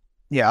 but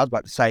Yeah, I was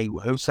about to say,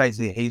 who says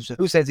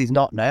he's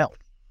not now?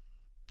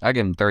 I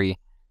give him 3.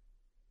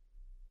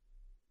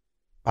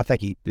 I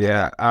think he.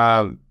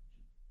 Yeah,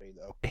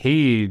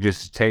 he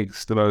just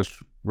takes the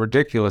most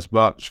ridiculous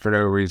bumps for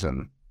no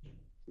reason.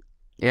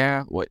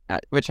 Yeah,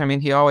 which I mean,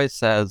 he always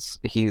says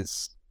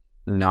he's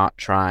not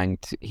trying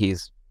to,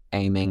 he's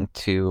aiming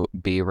to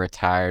be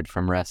retired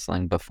from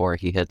wrestling before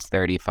he hits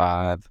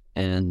 35,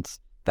 and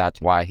that's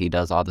why he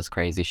does all this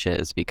crazy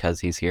shit, is because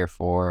he's here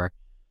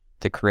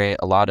to create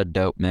a lot of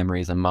dope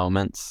memories and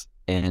moments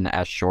in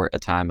as short a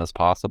time as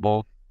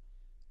possible.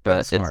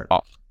 But Smart.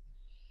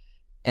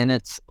 and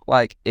it's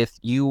like, if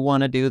you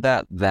want to do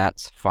that,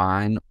 that's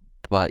fine,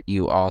 but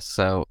you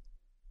also,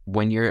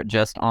 when you're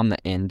just on the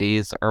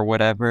indies or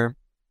whatever,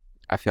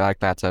 I feel like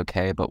that's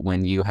okay, but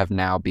when you have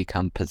now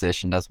become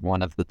positioned as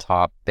one of the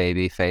top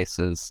baby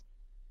faces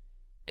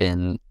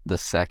in the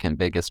second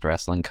biggest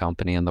wrestling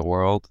company in the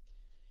world,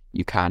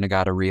 you kind of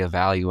got to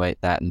reevaluate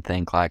that and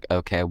think like,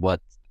 okay, what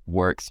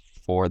works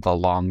for the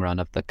long run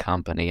of the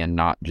company and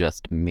not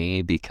just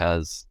me,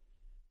 because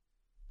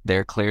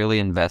they're clearly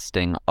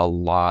investing a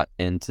lot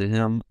into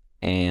him,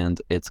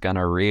 and it's going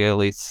to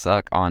really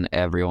suck on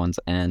everyone's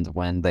end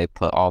when they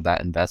put all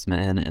that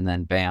investment in and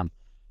then bam,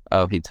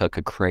 oh, he took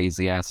a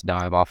crazy ass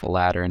dive off a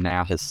ladder and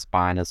now his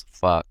spine is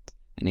fucked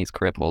and he's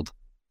crippled.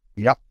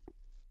 Yep.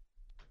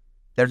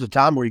 There's a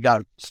time where you got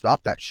to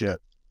stop that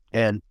shit.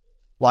 And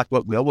like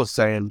what Will was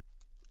saying,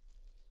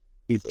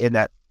 he's in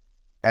that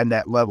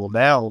level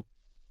now.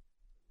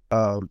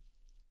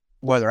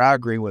 Whether I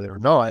agree with it or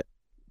not,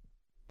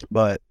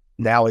 but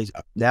now he's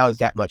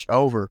that much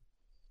over.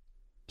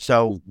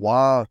 So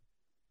why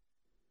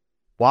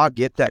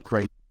get that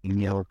crazy,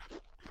 you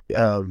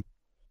know?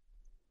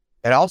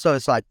 And also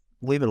it's like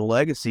leaving a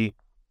legacy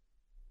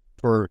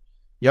for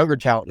younger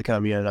talent to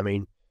come in. I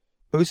mean,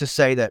 who's to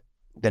say that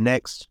the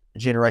next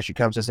generation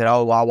comes and said,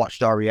 "Oh, well, I watched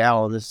Darby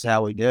Allin, this is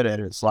how he did it."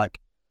 And it's like,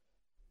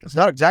 it's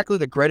not exactly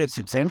the greatest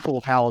example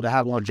of how to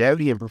have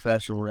longevity in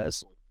professional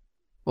wrestling.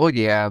 Well,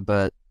 yeah,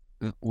 but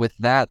with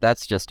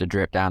that's just a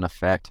drip down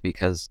effect,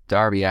 because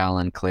Darby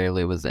Allin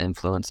clearly was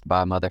influenced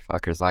by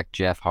motherfuckers like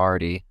Jeff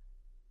Hardy.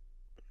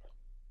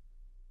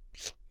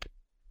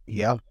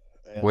 Yeah.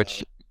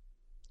 Which,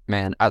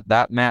 man,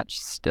 that match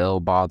still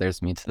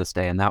bothers me to this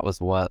day, and that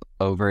was, what,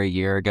 over a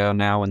year ago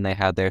now when they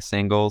had their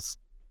singles?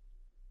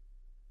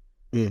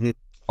 Mm-hmm.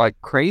 Like,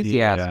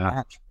 crazy-ass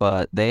match,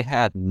 but they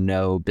had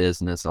no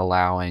business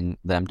allowing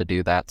them to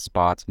do that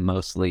spot,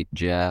 mostly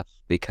Jeff,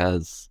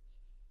 because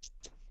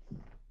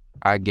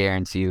I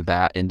guarantee you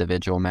that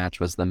individual match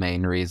was the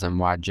main reason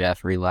why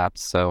Jeff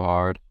relapsed so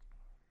hard.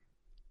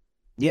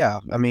 Yeah,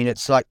 I mean,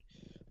 it's like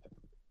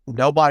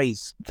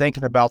nobody's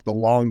thinking about the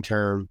long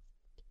term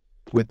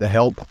with the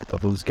help of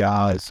those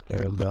guys.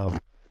 And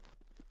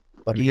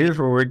but here's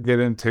where we get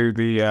into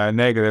the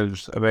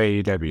negatives of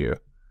AEW,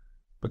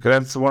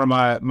 because that's one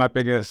of my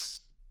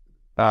biggest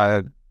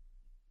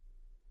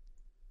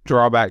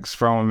drawbacks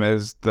from them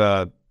is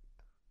the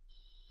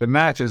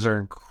matches are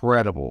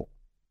incredible.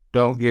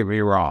 Don't get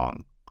me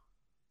wrong,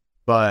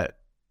 but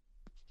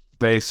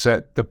they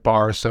set the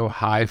bar so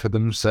high for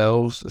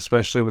themselves,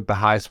 especially with the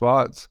high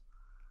spots,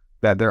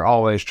 that they're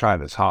always trying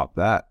to top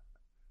that.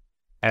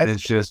 And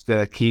it's just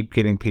keep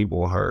getting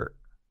people hurt.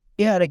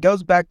 Yeah, and it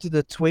goes back to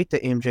the tweet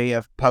that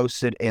MJF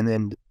posted and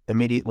then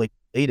immediately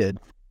deleted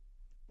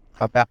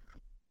about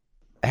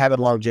having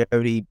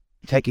longevity,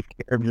 taking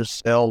care of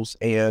yourselves,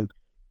 and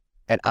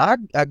I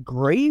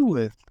agree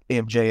with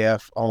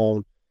MJF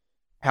on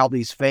how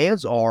these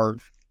fans are.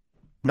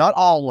 Not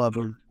all of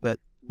them,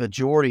 but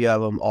majority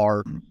of them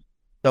are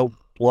so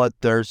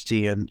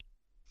bloodthirsty and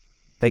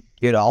they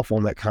get off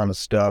on that kind of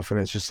stuff. And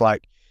it's just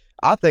like,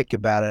 I think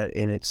about it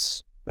and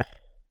it's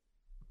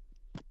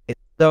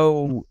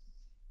so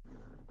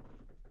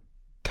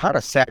kind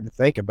of sad to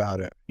think about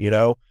it, you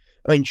know?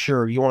 I mean,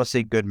 sure, you want to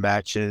see good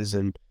matches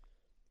and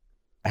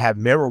have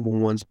memorable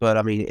ones, but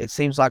I mean, it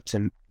seems like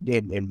in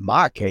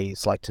my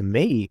case, like to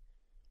me,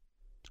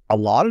 a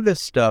lot of this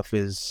stuff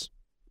is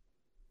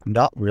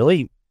not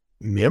really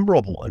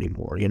memorable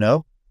anymore, you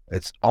know?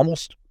 It's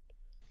almost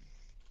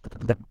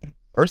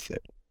worth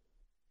it.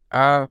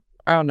 I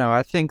don't know.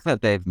 I think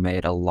that they've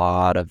made a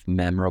lot of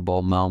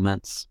memorable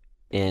moments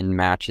in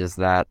matches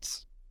that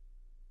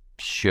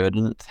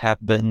shouldn't have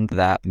been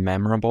that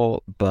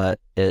memorable, but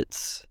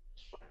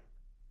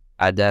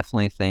I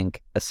definitely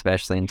think,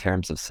 especially in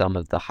terms of some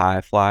of the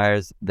high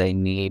flyers, they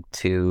need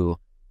to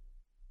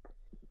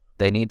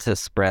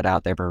spread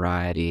out their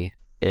variety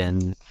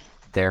in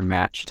their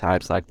match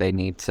types. Like they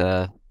need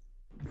to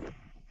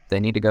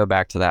go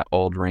back to that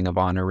old Ring of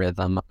Honor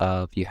rhythm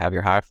of you have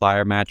your high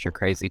flyer match, your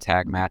crazy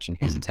tag match, and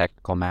here's a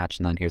technical match,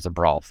 and then here's a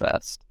brawl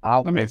fest.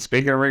 I mean,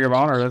 speaking of Ring of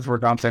Honor, that's where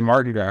Dante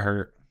Martin got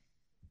hurt.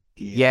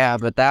 Yeah,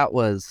 but that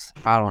was,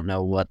 I don't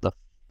know what the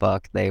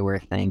fuck they were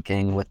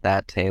thinking with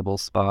that table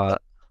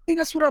spot. I mean,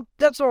 that's what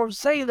I'm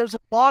saying. There's a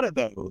lot of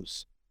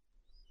those.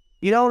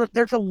 You know,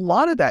 there's a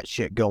lot of that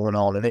shit going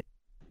on, and it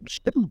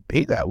shouldn't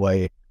be that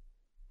way.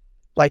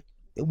 Like,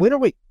 when are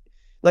we?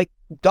 Like,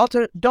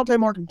 Dante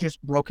Martin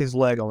just broke his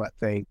leg on that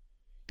thing.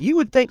 You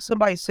would think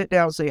somebody sit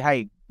down and say,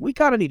 "Hey, we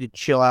kind of need to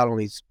chill out on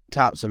these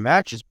types of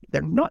matches."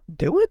 They're not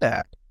doing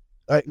that.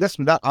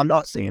 I'm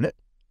not seeing it.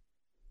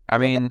 I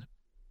mean,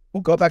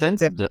 we'll go back to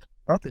that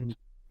and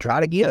try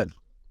it again.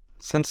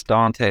 Since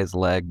Dante's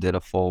leg did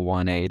a full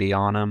 180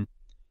 on him,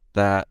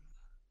 that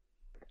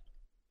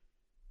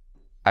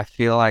I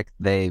feel like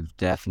they've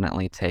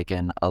definitely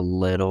taken a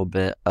little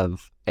bit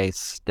of a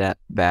step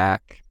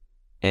back.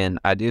 And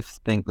I do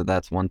think that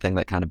that's one thing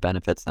that kind of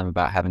benefits them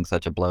about having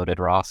such a bloated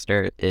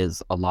roster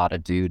is a lot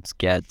of dudes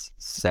get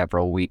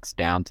several weeks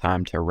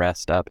downtime to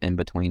rest up in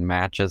between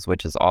matches,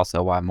 which is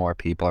also why more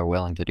people are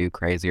willing to do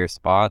crazier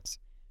spots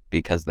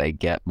because they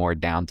get more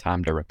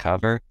downtime to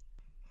recover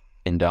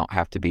and don't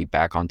have to be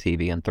back on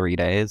TV in 3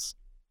 days.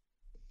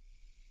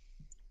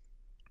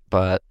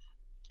 But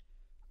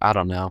I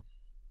don't know.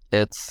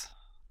 It's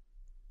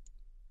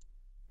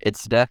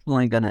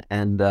definitely going to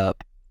end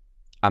up,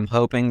 I'm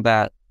hoping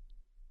that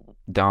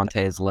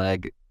Dante's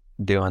leg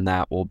doing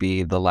that will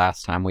be the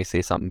last time we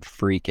see something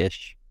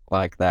freakish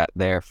like that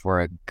there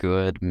for a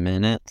good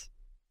minute.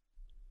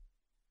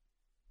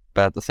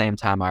 But at the same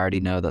time, I already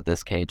know that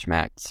this cage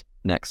match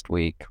next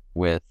week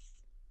with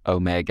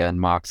Omega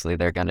and Moxley,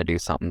 they're going to do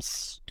something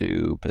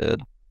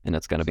stupid, and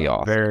it's going to be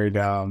awesome. Very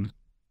dumb.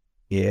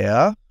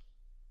 Yeah.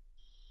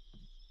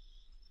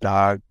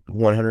 I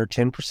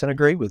 110%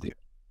 agree with you.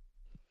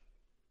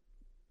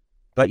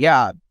 But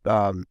yeah,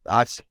 I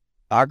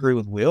agree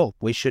with Will.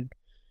 We should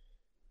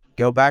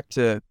go back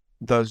to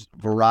those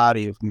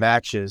variety of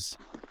matches.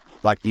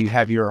 Like you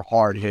have your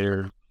hard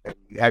hitter,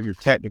 you have your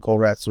technical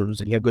wrestlers,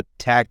 and you have good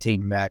tag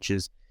team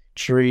matches,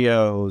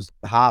 trios,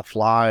 high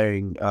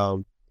flying,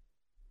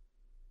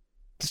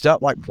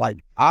 stuff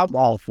like I'm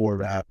all for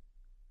that.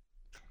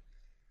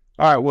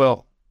 All right,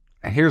 well,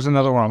 here's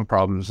another one of the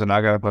problems, and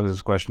I gotta pose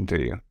this question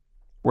to you.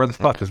 Where the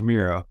fuck is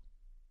Miro?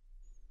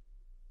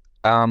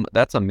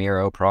 That's a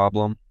Miro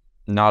problem,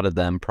 not a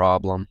them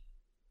problem.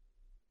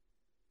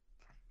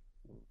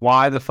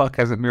 Why the fuck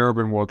hasn't Miro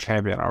been world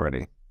champion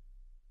already?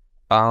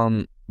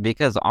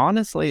 Because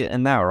honestly,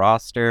 in that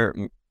roster,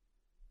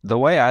 the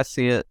way I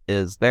see it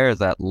is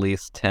there's at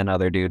least 10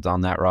 other dudes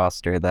on that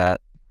roster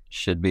that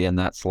should be in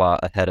that slot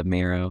ahead of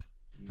Miro.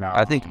 No.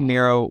 I think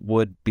Miro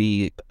would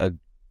be a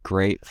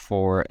great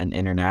for an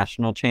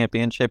international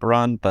championship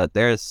run, but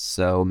there's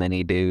so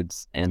many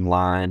dudes in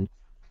line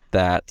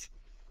that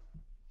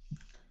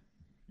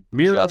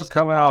Miro's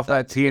coming off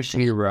that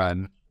TNT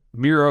run.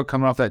 Miro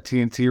coming off that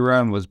TNT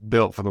run was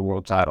built for the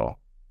world title.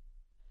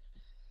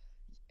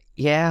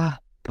 Yeah,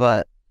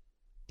 but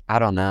I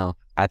don't know.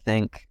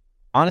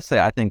 Honestly,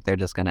 I think they're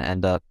just going to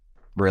end up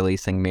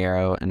releasing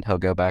Miro and he'll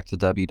go back to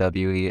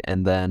WWE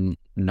and then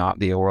not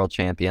be a world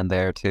champion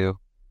there too.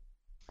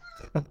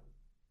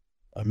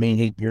 I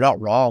mean, you're not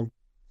wrong.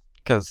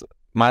 Because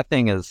my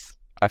thing is,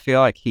 I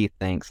feel like he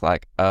thinks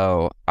like,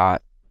 oh, I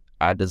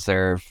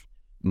deserve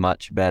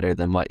much better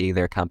than what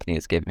either company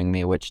is giving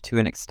me, which to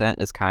an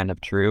extent is kind of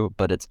true,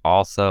 but it's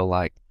also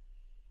like,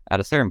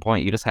 at a certain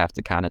point, you just have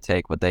to kind of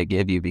take what they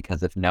give you,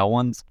 because if no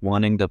one's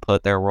wanting to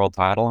put their world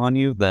title on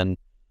you, then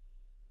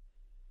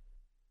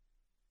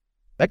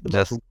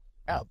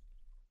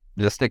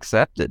just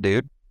accept it,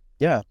 dude.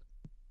 Yeah.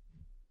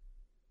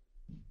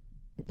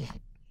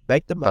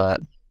 Make the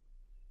money.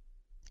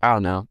 I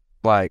don't know.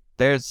 Like,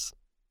 there's,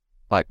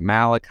 like,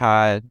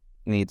 Malachi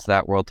needs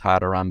that world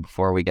title run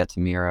before we get to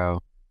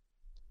Miro.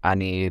 I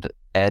need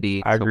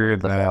Eddie I to agree win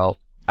with the that. belt.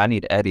 I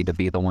need Eddie to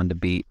be the one to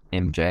beat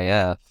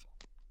MJF.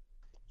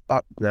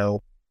 Fuck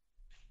no.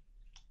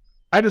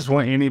 I just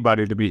want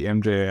anybody to be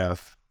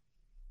MJF.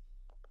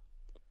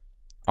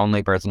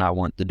 Only person I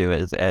want to do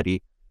it is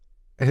Eddie.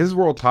 His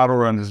world title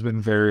run has been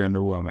very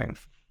underwhelming.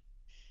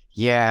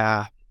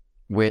 Yeah,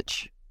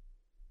 which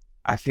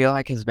I feel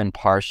like has been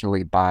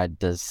partially by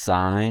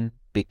design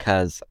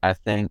because I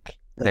think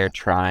they're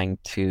trying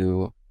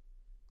to.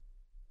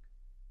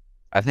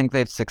 I think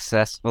they've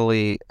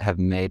successfully have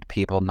made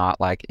people not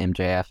like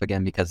MJF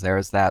again because there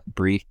was that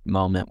brief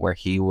moment where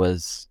he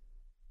was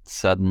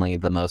suddenly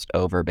the most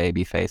over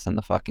babyface in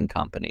the fucking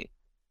company.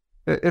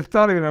 It's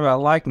not even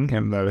about liking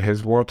him, though.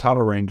 His world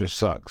title reign just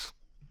sucks.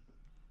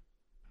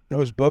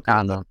 Those books. I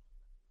don't know.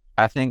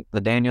 I think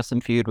the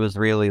Danielson feud was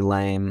really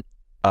lame,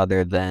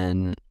 other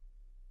than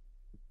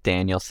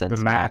Danielson's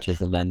The match.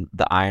 matches, and then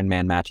the Iron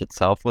Man match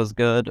itself was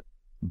good.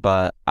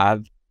 But I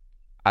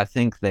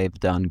think they've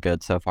done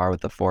good so far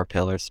with the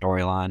 4-pillar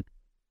storyline.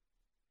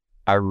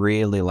 I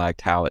really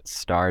liked how it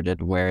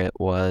started, where it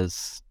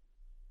was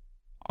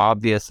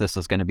obvious this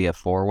was going to be a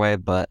 4-way,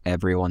 but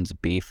everyone's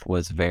beef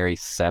was very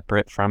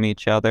separate from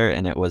each other,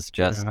 and it was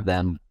just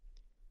them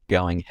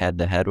going head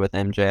to head with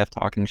MJF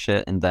talking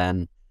shit, and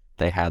then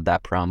they had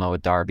that promo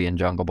with Darby and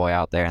Jungle Boy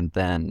out there, and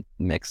then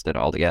mixed it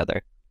all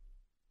together.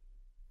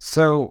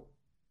 So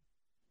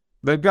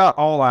they've got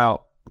All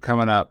Out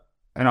coming up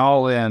and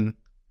All In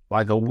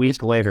like a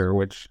week later,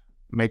 which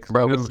makes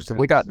Bro, no sense.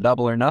 we got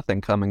Double or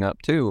Nothing coming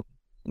up too.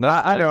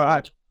 I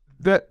know.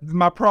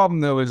 My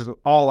problem though is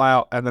All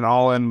Out and then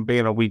All In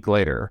being a week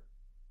later.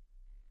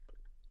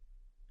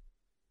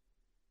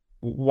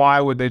 Why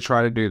would they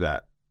try to do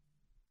that?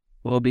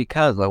 Well,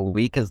 because a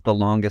week is the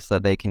longest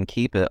that they can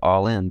keep it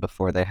all in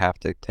before they have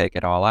to take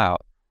it all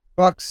out.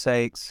 Fuck's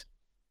sakes.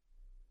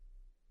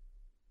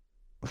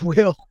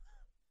 Will.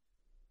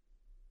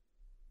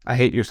 I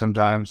hate you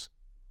sometimes.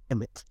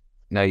 Damn it.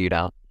 No, you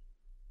don't.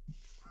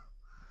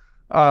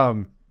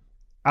 I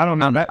don't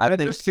know. I That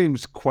think- just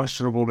seems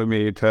questionable to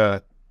me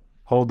to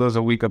hold those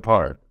a week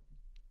apart.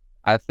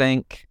 I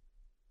think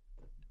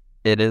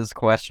it is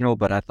questionable,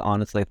 but I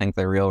honestly think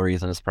the real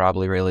reason is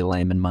probably really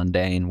lame and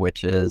mundane,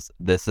 which is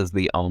this is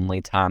the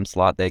only time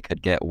slot they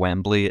could get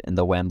Wembley, and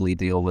the Wembley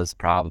deal was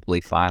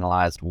probably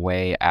finalized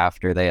way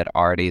after they had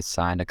already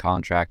signed a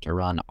contract to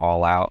run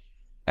All Out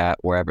at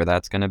wherever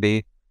that's going to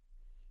be.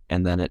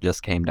 And then it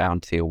just came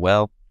down to,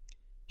 well,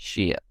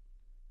 shit.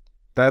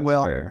 That's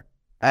Well, fair.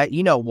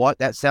 You know what?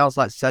 That sounds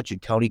like such a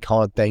Tony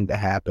Khan thing to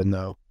happen,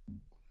 though,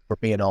 for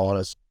being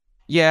honest.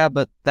 Yeah,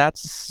 but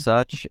that's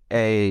such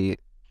a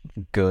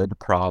good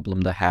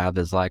problem to have,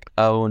 is like,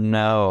 oh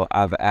no,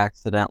 I've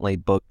accidentally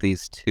booked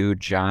these two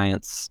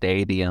giant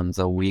stadiums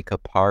a week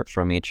apart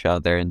from each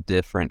other in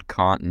different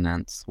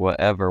continents.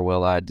 Whatever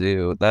will I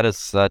do? That is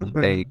such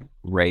a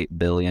great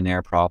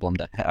billionaire problem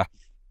to have.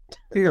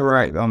 You're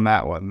right on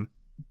that one.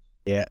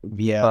 Yeah.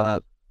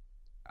 But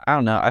I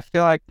don't know. I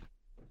feel like,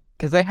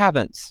 because they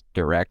haven't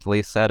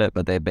directly said it,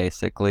 but they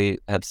basically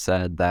have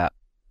said that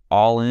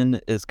All In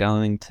is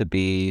going to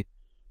be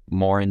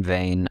more in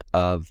vein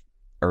of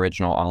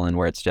original All In,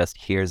 where it's just,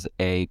 here's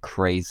a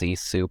crazy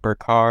super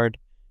card,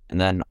 and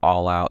then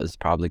All Out is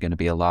probably going to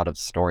be a lot of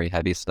story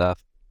heavy stuff.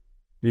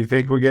 You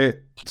think we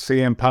get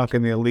CM Punk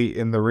and the Elite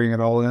in the ring at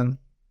All In?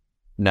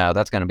 No,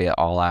 that's going to be an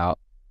All Out.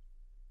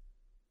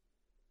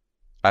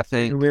 I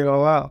think, We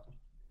All Out.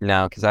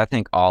 no, because I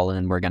think All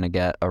In we're going to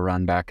get a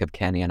run back of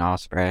Kenny and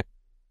Ospreay,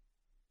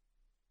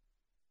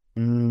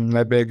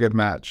 That'd be a good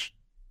match.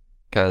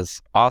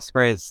 because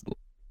Ospreay's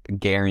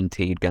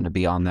guaranteed going to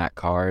be on that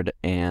card,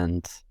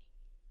 and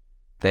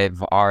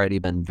they've already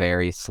been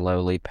very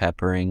slowly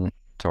peppering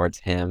towards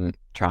him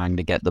trying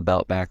to get the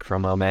belt back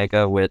from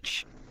Omega,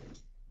 which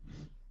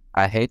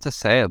I hate to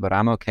say it, but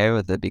I'm okay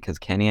with it because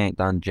Kenny ain't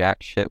done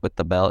jack shit with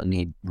the belt, and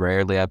he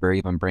rarely ever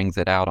even brings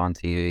it out on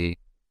TV.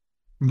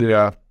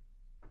 Yeah.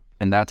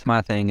 And that's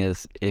my thing,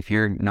 is if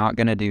you're not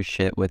going to do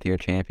shit with your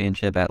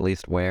championship, at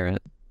least wear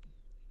it.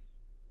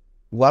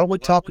 Why don't we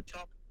talk?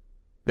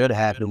 Good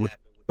happen with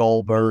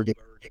Goldberg,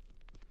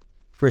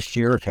 Chris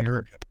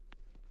Jericho.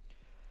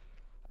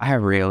 I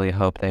really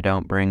hope they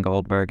don't bring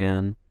Goldberg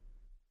in.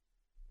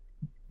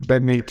 They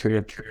need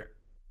to.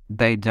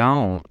 They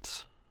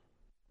don't.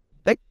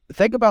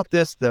 Think about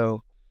this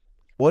though.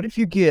 What if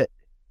you get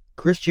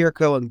Chris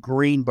Jericho and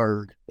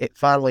Greenberg? It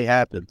finally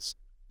happens.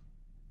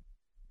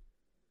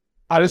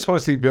 I just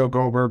want to see Bill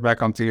Goldberg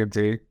back on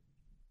TNT.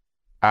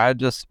 I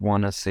just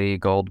want to see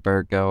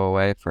Goldberg go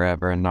away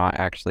forever and not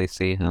actually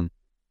see him.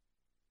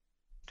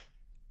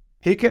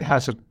 He could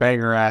have some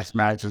banger ass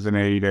matches in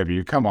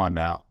AEW. Come on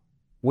now.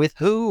 With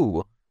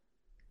who?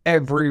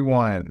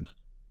 Everyone.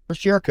 Chris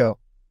Jericho.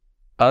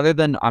 Other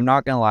than, I'm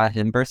not gonna lie,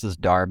 him versus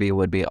Darby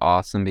would be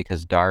awesome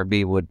because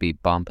Darby would be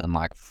bumping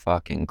like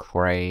fucking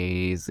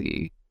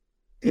crazy.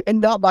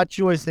 And not by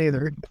choice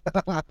either.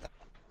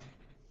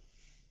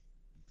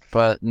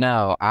 But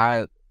no,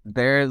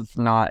 There's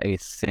not a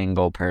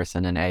single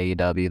person in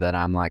AEW that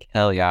I'm like,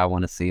 hell yeah, I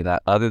want to see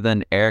that. Other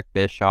than Eric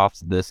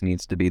Bischoff's, this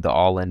needs to be the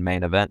all-in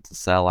main event to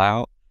sell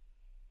out.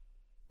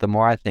 The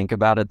more I think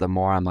about it, the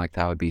more I'm like,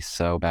 that would be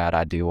so bad.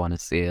 I do want to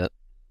see it.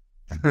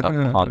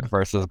 Punk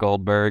versus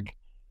Goldberg.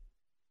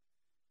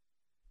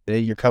 Yeah,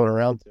 you're coming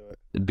around to it.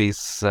 It'd be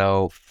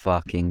so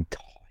fucking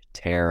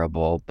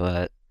terrible,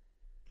 but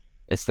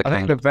it's the I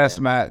think kind the of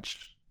best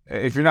match,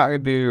 if you're gonna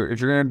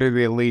do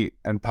the Elite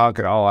and Punk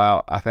at All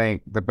Out, I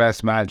think the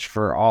best match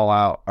for All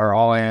Out or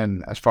All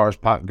In as far as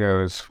Punk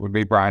goes would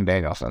be Bryan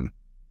Danielson.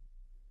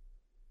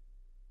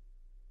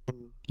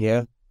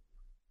 Yeah.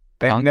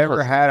 They've Punk never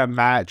was- had a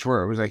match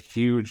where it was a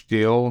huge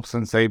deal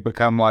since they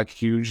become like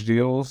huge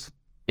deals.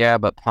 Yeah,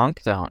 but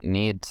Punk don't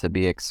need to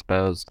be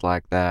exposed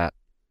like that.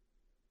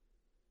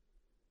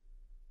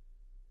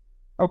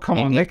 Oh, come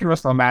on. They can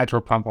wrestle a match where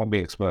Punk won't be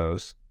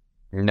exposed.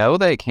 No,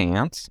 they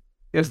can't.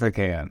 Yes, they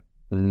can.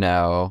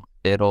 No,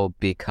 it'll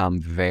become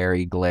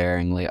very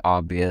glaringly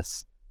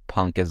obvious.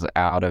 Punk is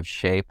out of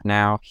shape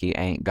now. He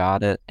ain't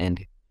got it.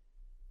 And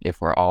if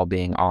we're all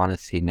being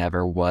honest, he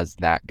never was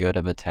that good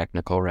of a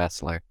technical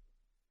wrestler.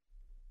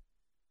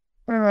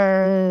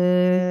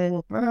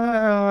 No,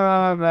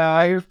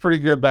 he was pretty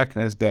good back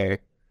in his day.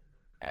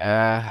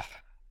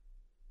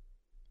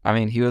 I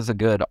mean, he was a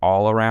good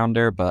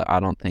all-arounder, but I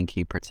don't think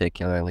he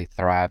particularly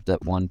thrived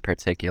at one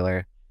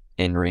particular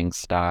in-ring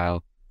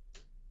style.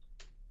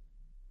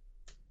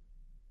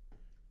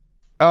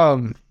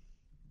 If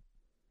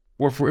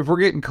we're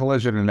getting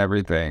Collision and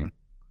everything,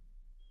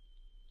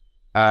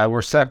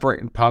 we're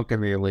separating Punk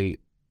and the Elite,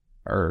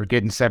 or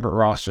getting separate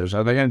rosters.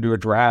 Are they going to do a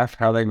draft?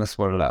 How are they going to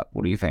split it up?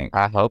 What do you think?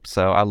 I hope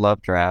so. I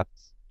love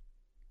drafts.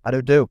 I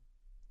do.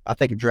 I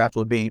think a draft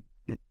would be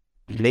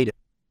needed.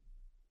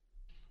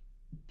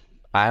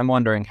 I'm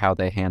wondering how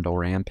they handle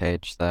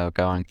Rampage, though,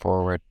 going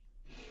forward.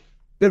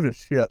 Give it a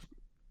shit.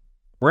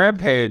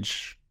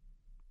 Rampage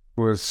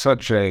was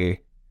such a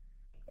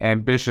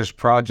ambitious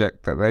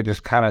project that they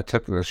just kind of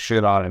took the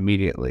shit on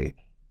immediately.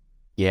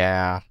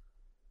 Yeah.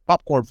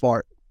 Popcorn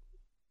fart.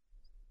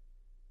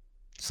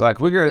 It's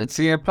like, we're getting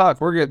CM Punk,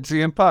 we're getting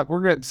CM Punk,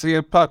 we're getting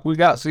CM Punk, we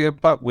got CM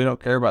Punk, we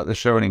don't care about the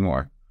show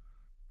anymore.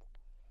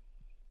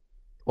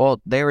 Well,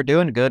 they were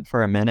doing good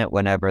for a minute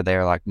whenever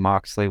they're like,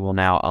 Moxley will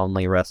now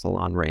only wrestle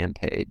on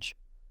Rampage.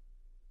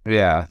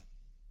 Yeah.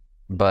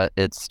 But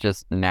it's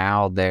just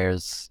now there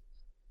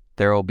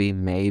will be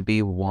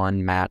maybe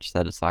one match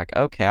that is like,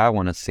 okay, I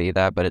want to see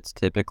that, but it's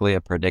typically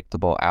a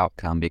predictable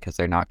outcome because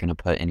they're not going to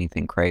put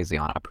anything crazy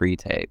on a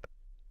pre-tape.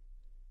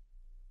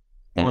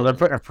 Well, they're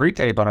putting a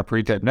pre-tape on a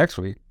pre-tape next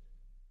week.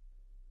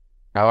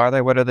 How are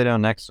they? What are they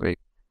doing next week?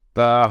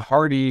 The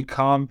Hardy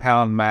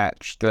compound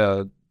match,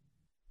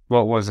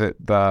 what was it?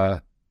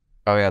 The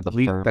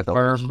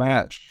firm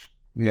match.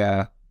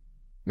 Yeah.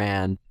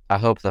 Man, I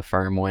hope the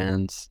firm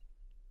wins.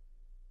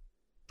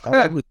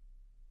 I'm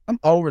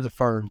over the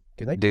firm.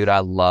 Dude, I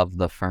love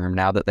the firm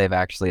now that they've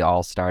actually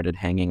all started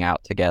hanging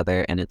out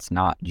together and it's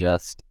not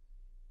just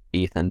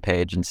Ethan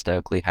Page and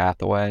Stokely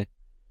Hathaway.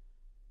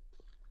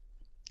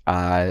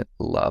 I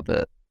love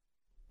it.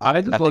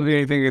 I just love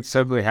anything that's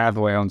Stokely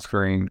Hathaway on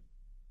screen.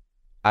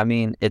 I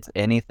mean, it's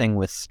anything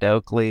with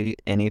Stokely,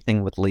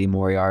 anything with Lee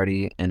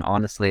Moriarty, and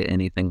honestly,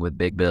 anything with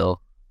Big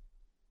Bill.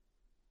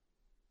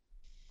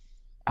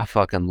 I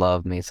fucking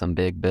love me some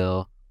Big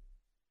Bill.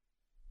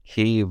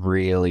 He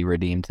really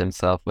redeemed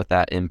himself with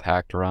that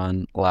Impact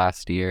run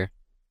last year.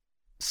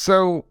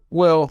 So,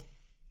 Will,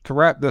 to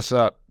wrap this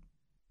up,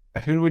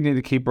 who do we need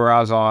to keep our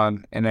eyes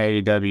on in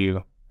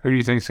AEW? Who do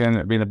you think is going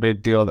to be the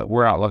big deal that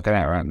we're not looking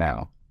at right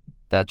now?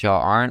 That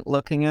y'all aren't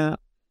looking at?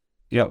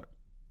 Yep.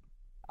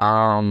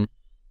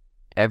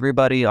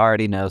 Everybody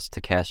already knows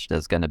Takeshita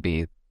is going to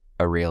be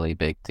a really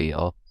big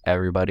deal.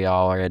 Everybody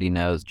already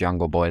knows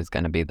Jungle Boy is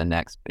going to be the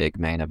next big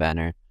main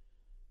eventer.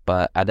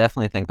 But I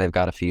definitely think they've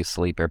got a few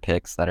sleeper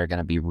picks that are going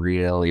to be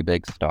really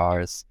big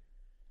stars.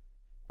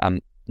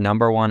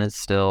 Number one is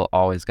still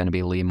always going to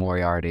be Lee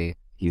Moriarty.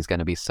 He's going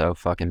to be so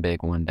fucking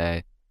big one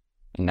day.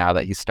 And now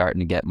that he's starting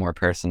to get more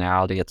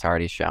personality, it's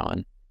already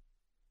showing.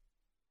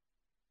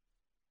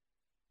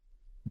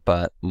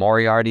 But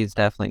Moriarty's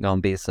definitely going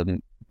to be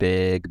some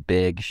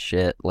big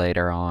shit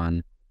later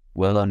on.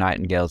 Willow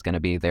Nightingale's going to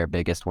be their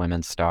biggest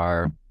women's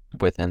star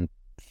within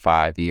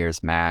 5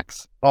 years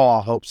max. Oh,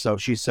 I hope so.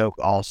 She's so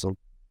awesome.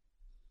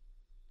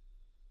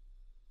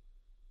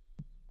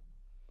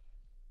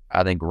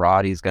 I think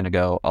Roddy's going to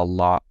go a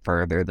lot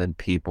further than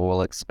people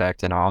will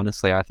expect. And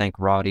honestly, I think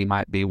Roddy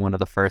might be one of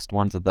the first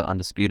ones of the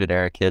Undisputed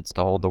Era kids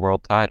to hold the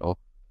world title.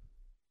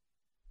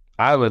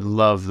 I would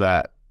love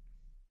that.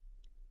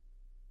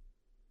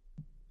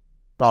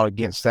 Not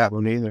against that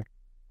one either.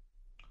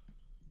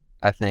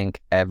 I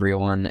think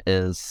everyone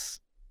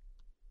is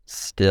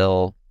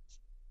still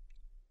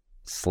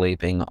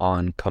sleeping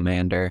on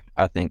Commander.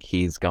 I think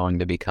he's going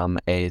to become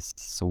a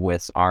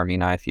Swiss Army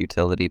knife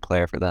utility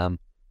player for them,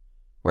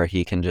 where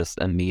he can just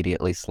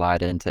immediately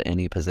slide into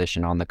any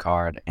position on the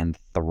card and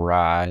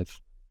thrive.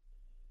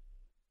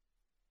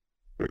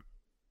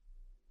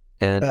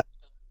 And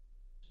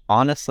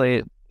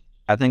honestly,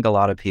 I think a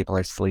lot of people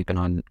are sleeping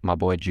on my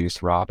boy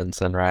Juice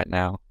Robinson right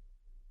now.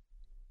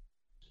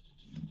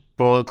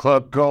 Bullet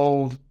Club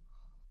Gold.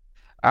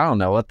 I don't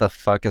know what the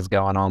fuck is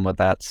going on with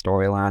that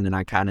storyline, and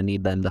I kind of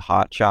need them to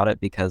hotshot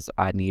it because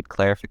I need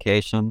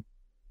clarification.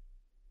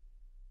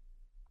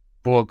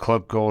 Bullet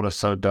Club Gold is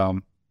so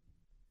dumb.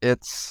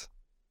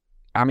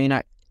 I mean,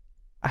 I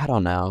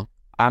don't know.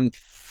 I'm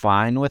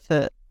fine with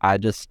it. I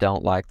just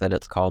don't like that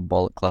it's called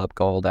Bullet Club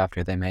Gold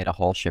after they made a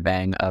whole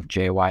shebang of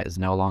Jay White is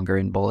no longer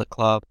in Bullet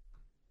Club.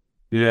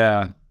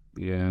 Yeah.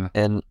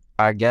 And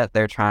I get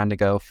they're trying to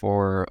go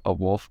for a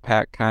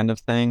Wolfpack kind of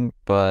thing,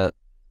 but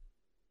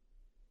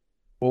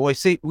Well,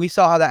 we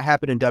saw how that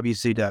happened in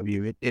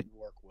WCW. It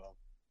worked well.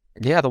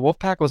 yeah, the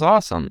Wolfpack was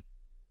awesome.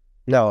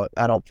 No,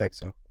 I don't think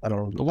so. The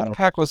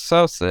Wolfpack was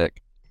so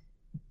sick.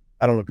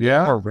 I don't agree.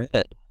 Yeah. Or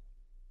red.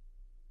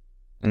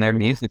 And their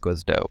music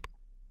was dope.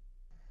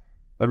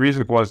 The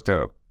music was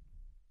dope.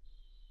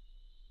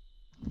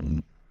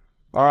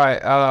 All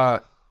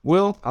right,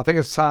 Will, I think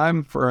it's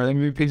time for our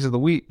MVPs of the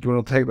week. Do you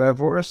want to take that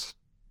for us?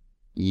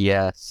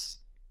 Yes.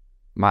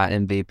 My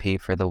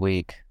MVP for the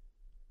week.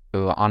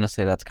 Ooh,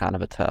 honestly, that's kind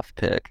of a tough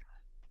pick.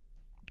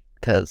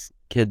 Because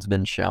kid's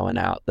been showing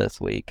out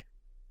this week.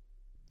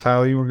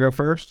 Tyler, you want to go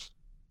first? To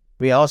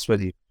be honest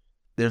with you,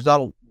 there's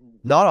not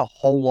a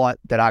whole lot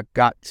that I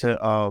got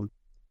to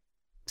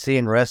see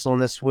in wrestling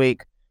this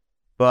week,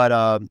 but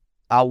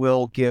I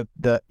will give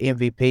the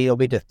MVP. It'll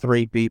be to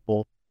 3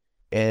 people,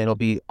 and it'll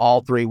be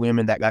all 3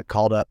 women that got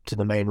called up to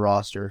the main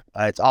roster.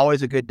 It's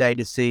always a good day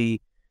to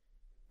see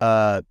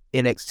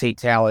NXT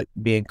talent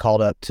being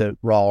called up to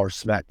Raw or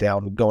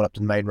SmackDown and going up to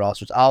the main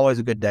roster. It's always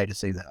a good day to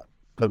see that.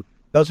 So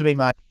those would be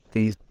my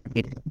MVPs.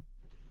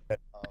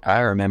 I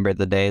remember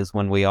the days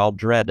when we all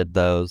dreaded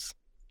those.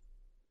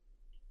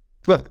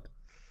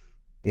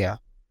 Yeah.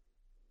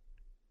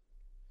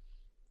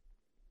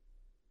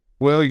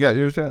 Will, you got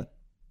yours yet?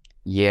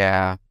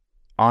 Yeah.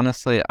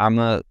 Honestly,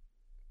 I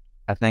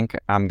think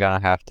I'm gonna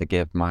have to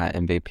give my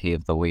MVP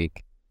of the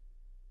week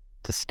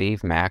to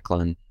Steve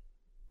Macklin,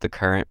 the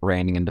current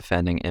reigning and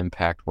defending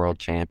Impact World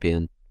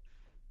Champion.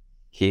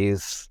 I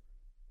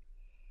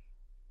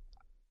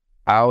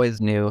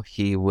always knew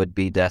he would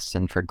be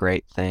destined for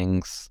great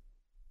things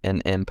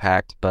in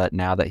Impact, but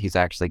now that he's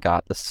actually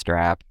got the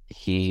strap,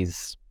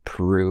 he's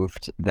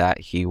proved that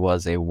he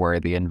was a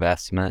worthy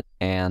investment,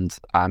 and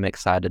I'm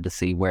excited to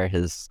see where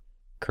his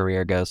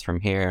career goes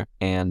from here.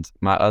 And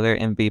my other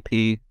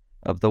MVP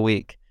of the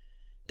week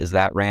is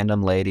that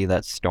random lady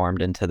that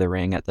stormed into the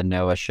ring at the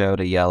Noah show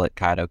to yell at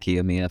Kaito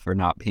Kiyomiya for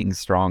not being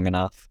strong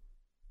enough.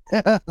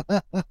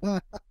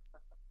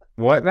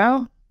 What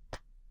now?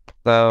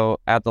 So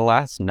at the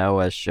last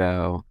Noah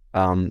show,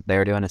 they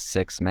were doing a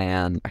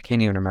 6-man. I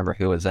can't even remember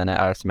who was in it.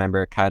 I just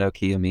remember Kaito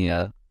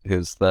Kiyomiya,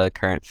 who's the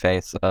current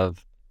face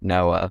of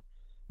Noah,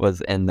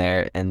 was in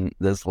there, and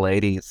this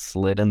lady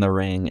slid in the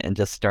ring and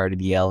just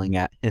started yelling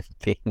at him,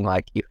 being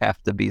like, "You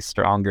have to be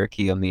stronger,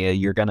 Kiyomiya.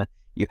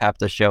 You have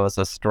to show us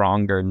a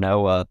stronger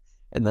Noah."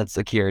 And then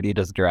security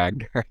just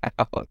dragged her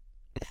out.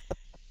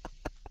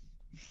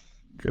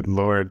 Good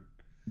Lord.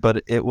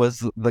 But it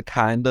was the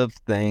kind of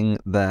thing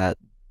that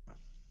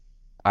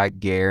I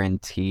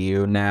guarantee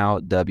you now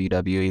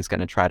WWE is going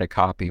to try to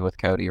copy with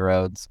Cody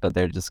Rhodes, but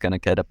they're just going to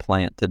get a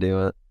plant to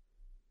do it.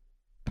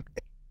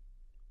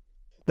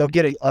 They'll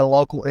get a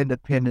local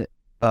independent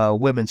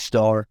women's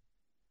star.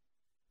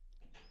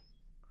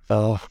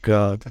 Oh,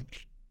 God.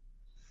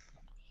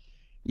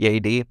 Yay,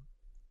 D.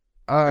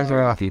 My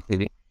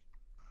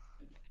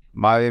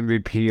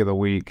MVP of the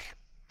week.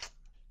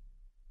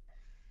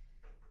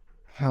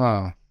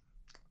 Probably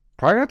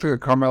have to go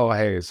Carmelo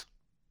Hayes.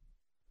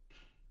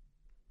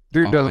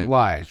 Dude doesn't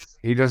lie.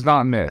 He does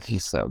not miss.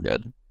 He's so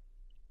good.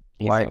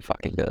 He's Like- so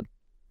fucking good.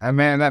 And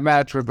man, that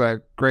match with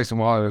Grayson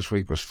Waller this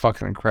week was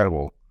fucking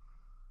incredible.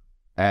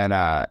 And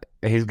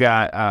he's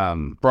got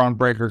Braun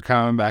Breaker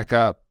coming back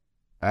up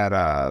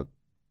at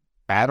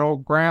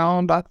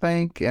Battleground, I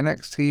think.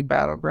 NXT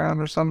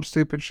Battleground or some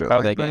stupid shit. Oh,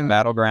 like they that. get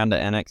Battleground to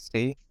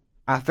NXT?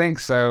 I think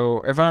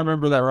so. If I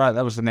remember that right,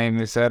 that was the name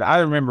they said. I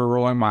remember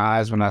rolling my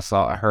eyes when I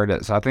heard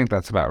it, so I think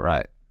that's about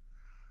right.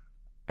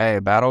 Hey,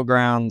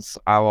 Battlegrounds,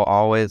 I will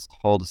always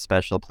hold a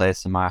special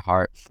place in my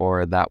heart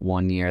for that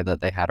one year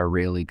that they had a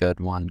really good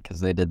one, because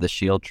they did the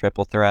Shield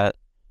triple threat,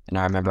 and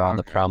I remember on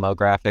the promo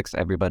graphics,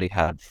 everybody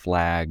had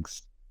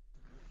flags.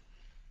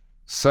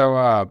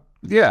 So,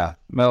 yeah,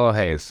 Melo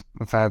Hayes.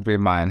 That's had to be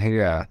mine.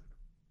 He, I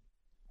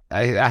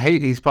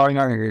hate he's probably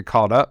not going to get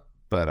called up,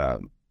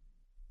 but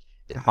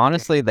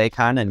Honestly, they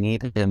kind of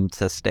need him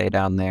to stay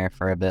down there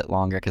for a bit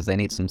longer, because they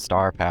need some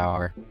star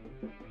power.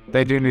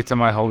 they do need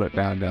somebody to hold it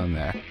down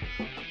there.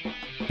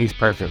 He's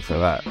perfect for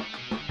that.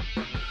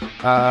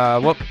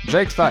 Well,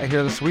 Jake's not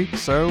here this week,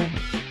 so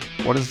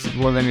what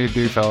do they need to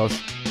do, fellas?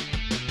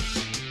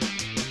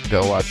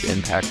 Go watch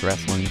Impact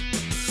Wrestling.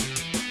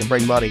 And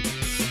bring money.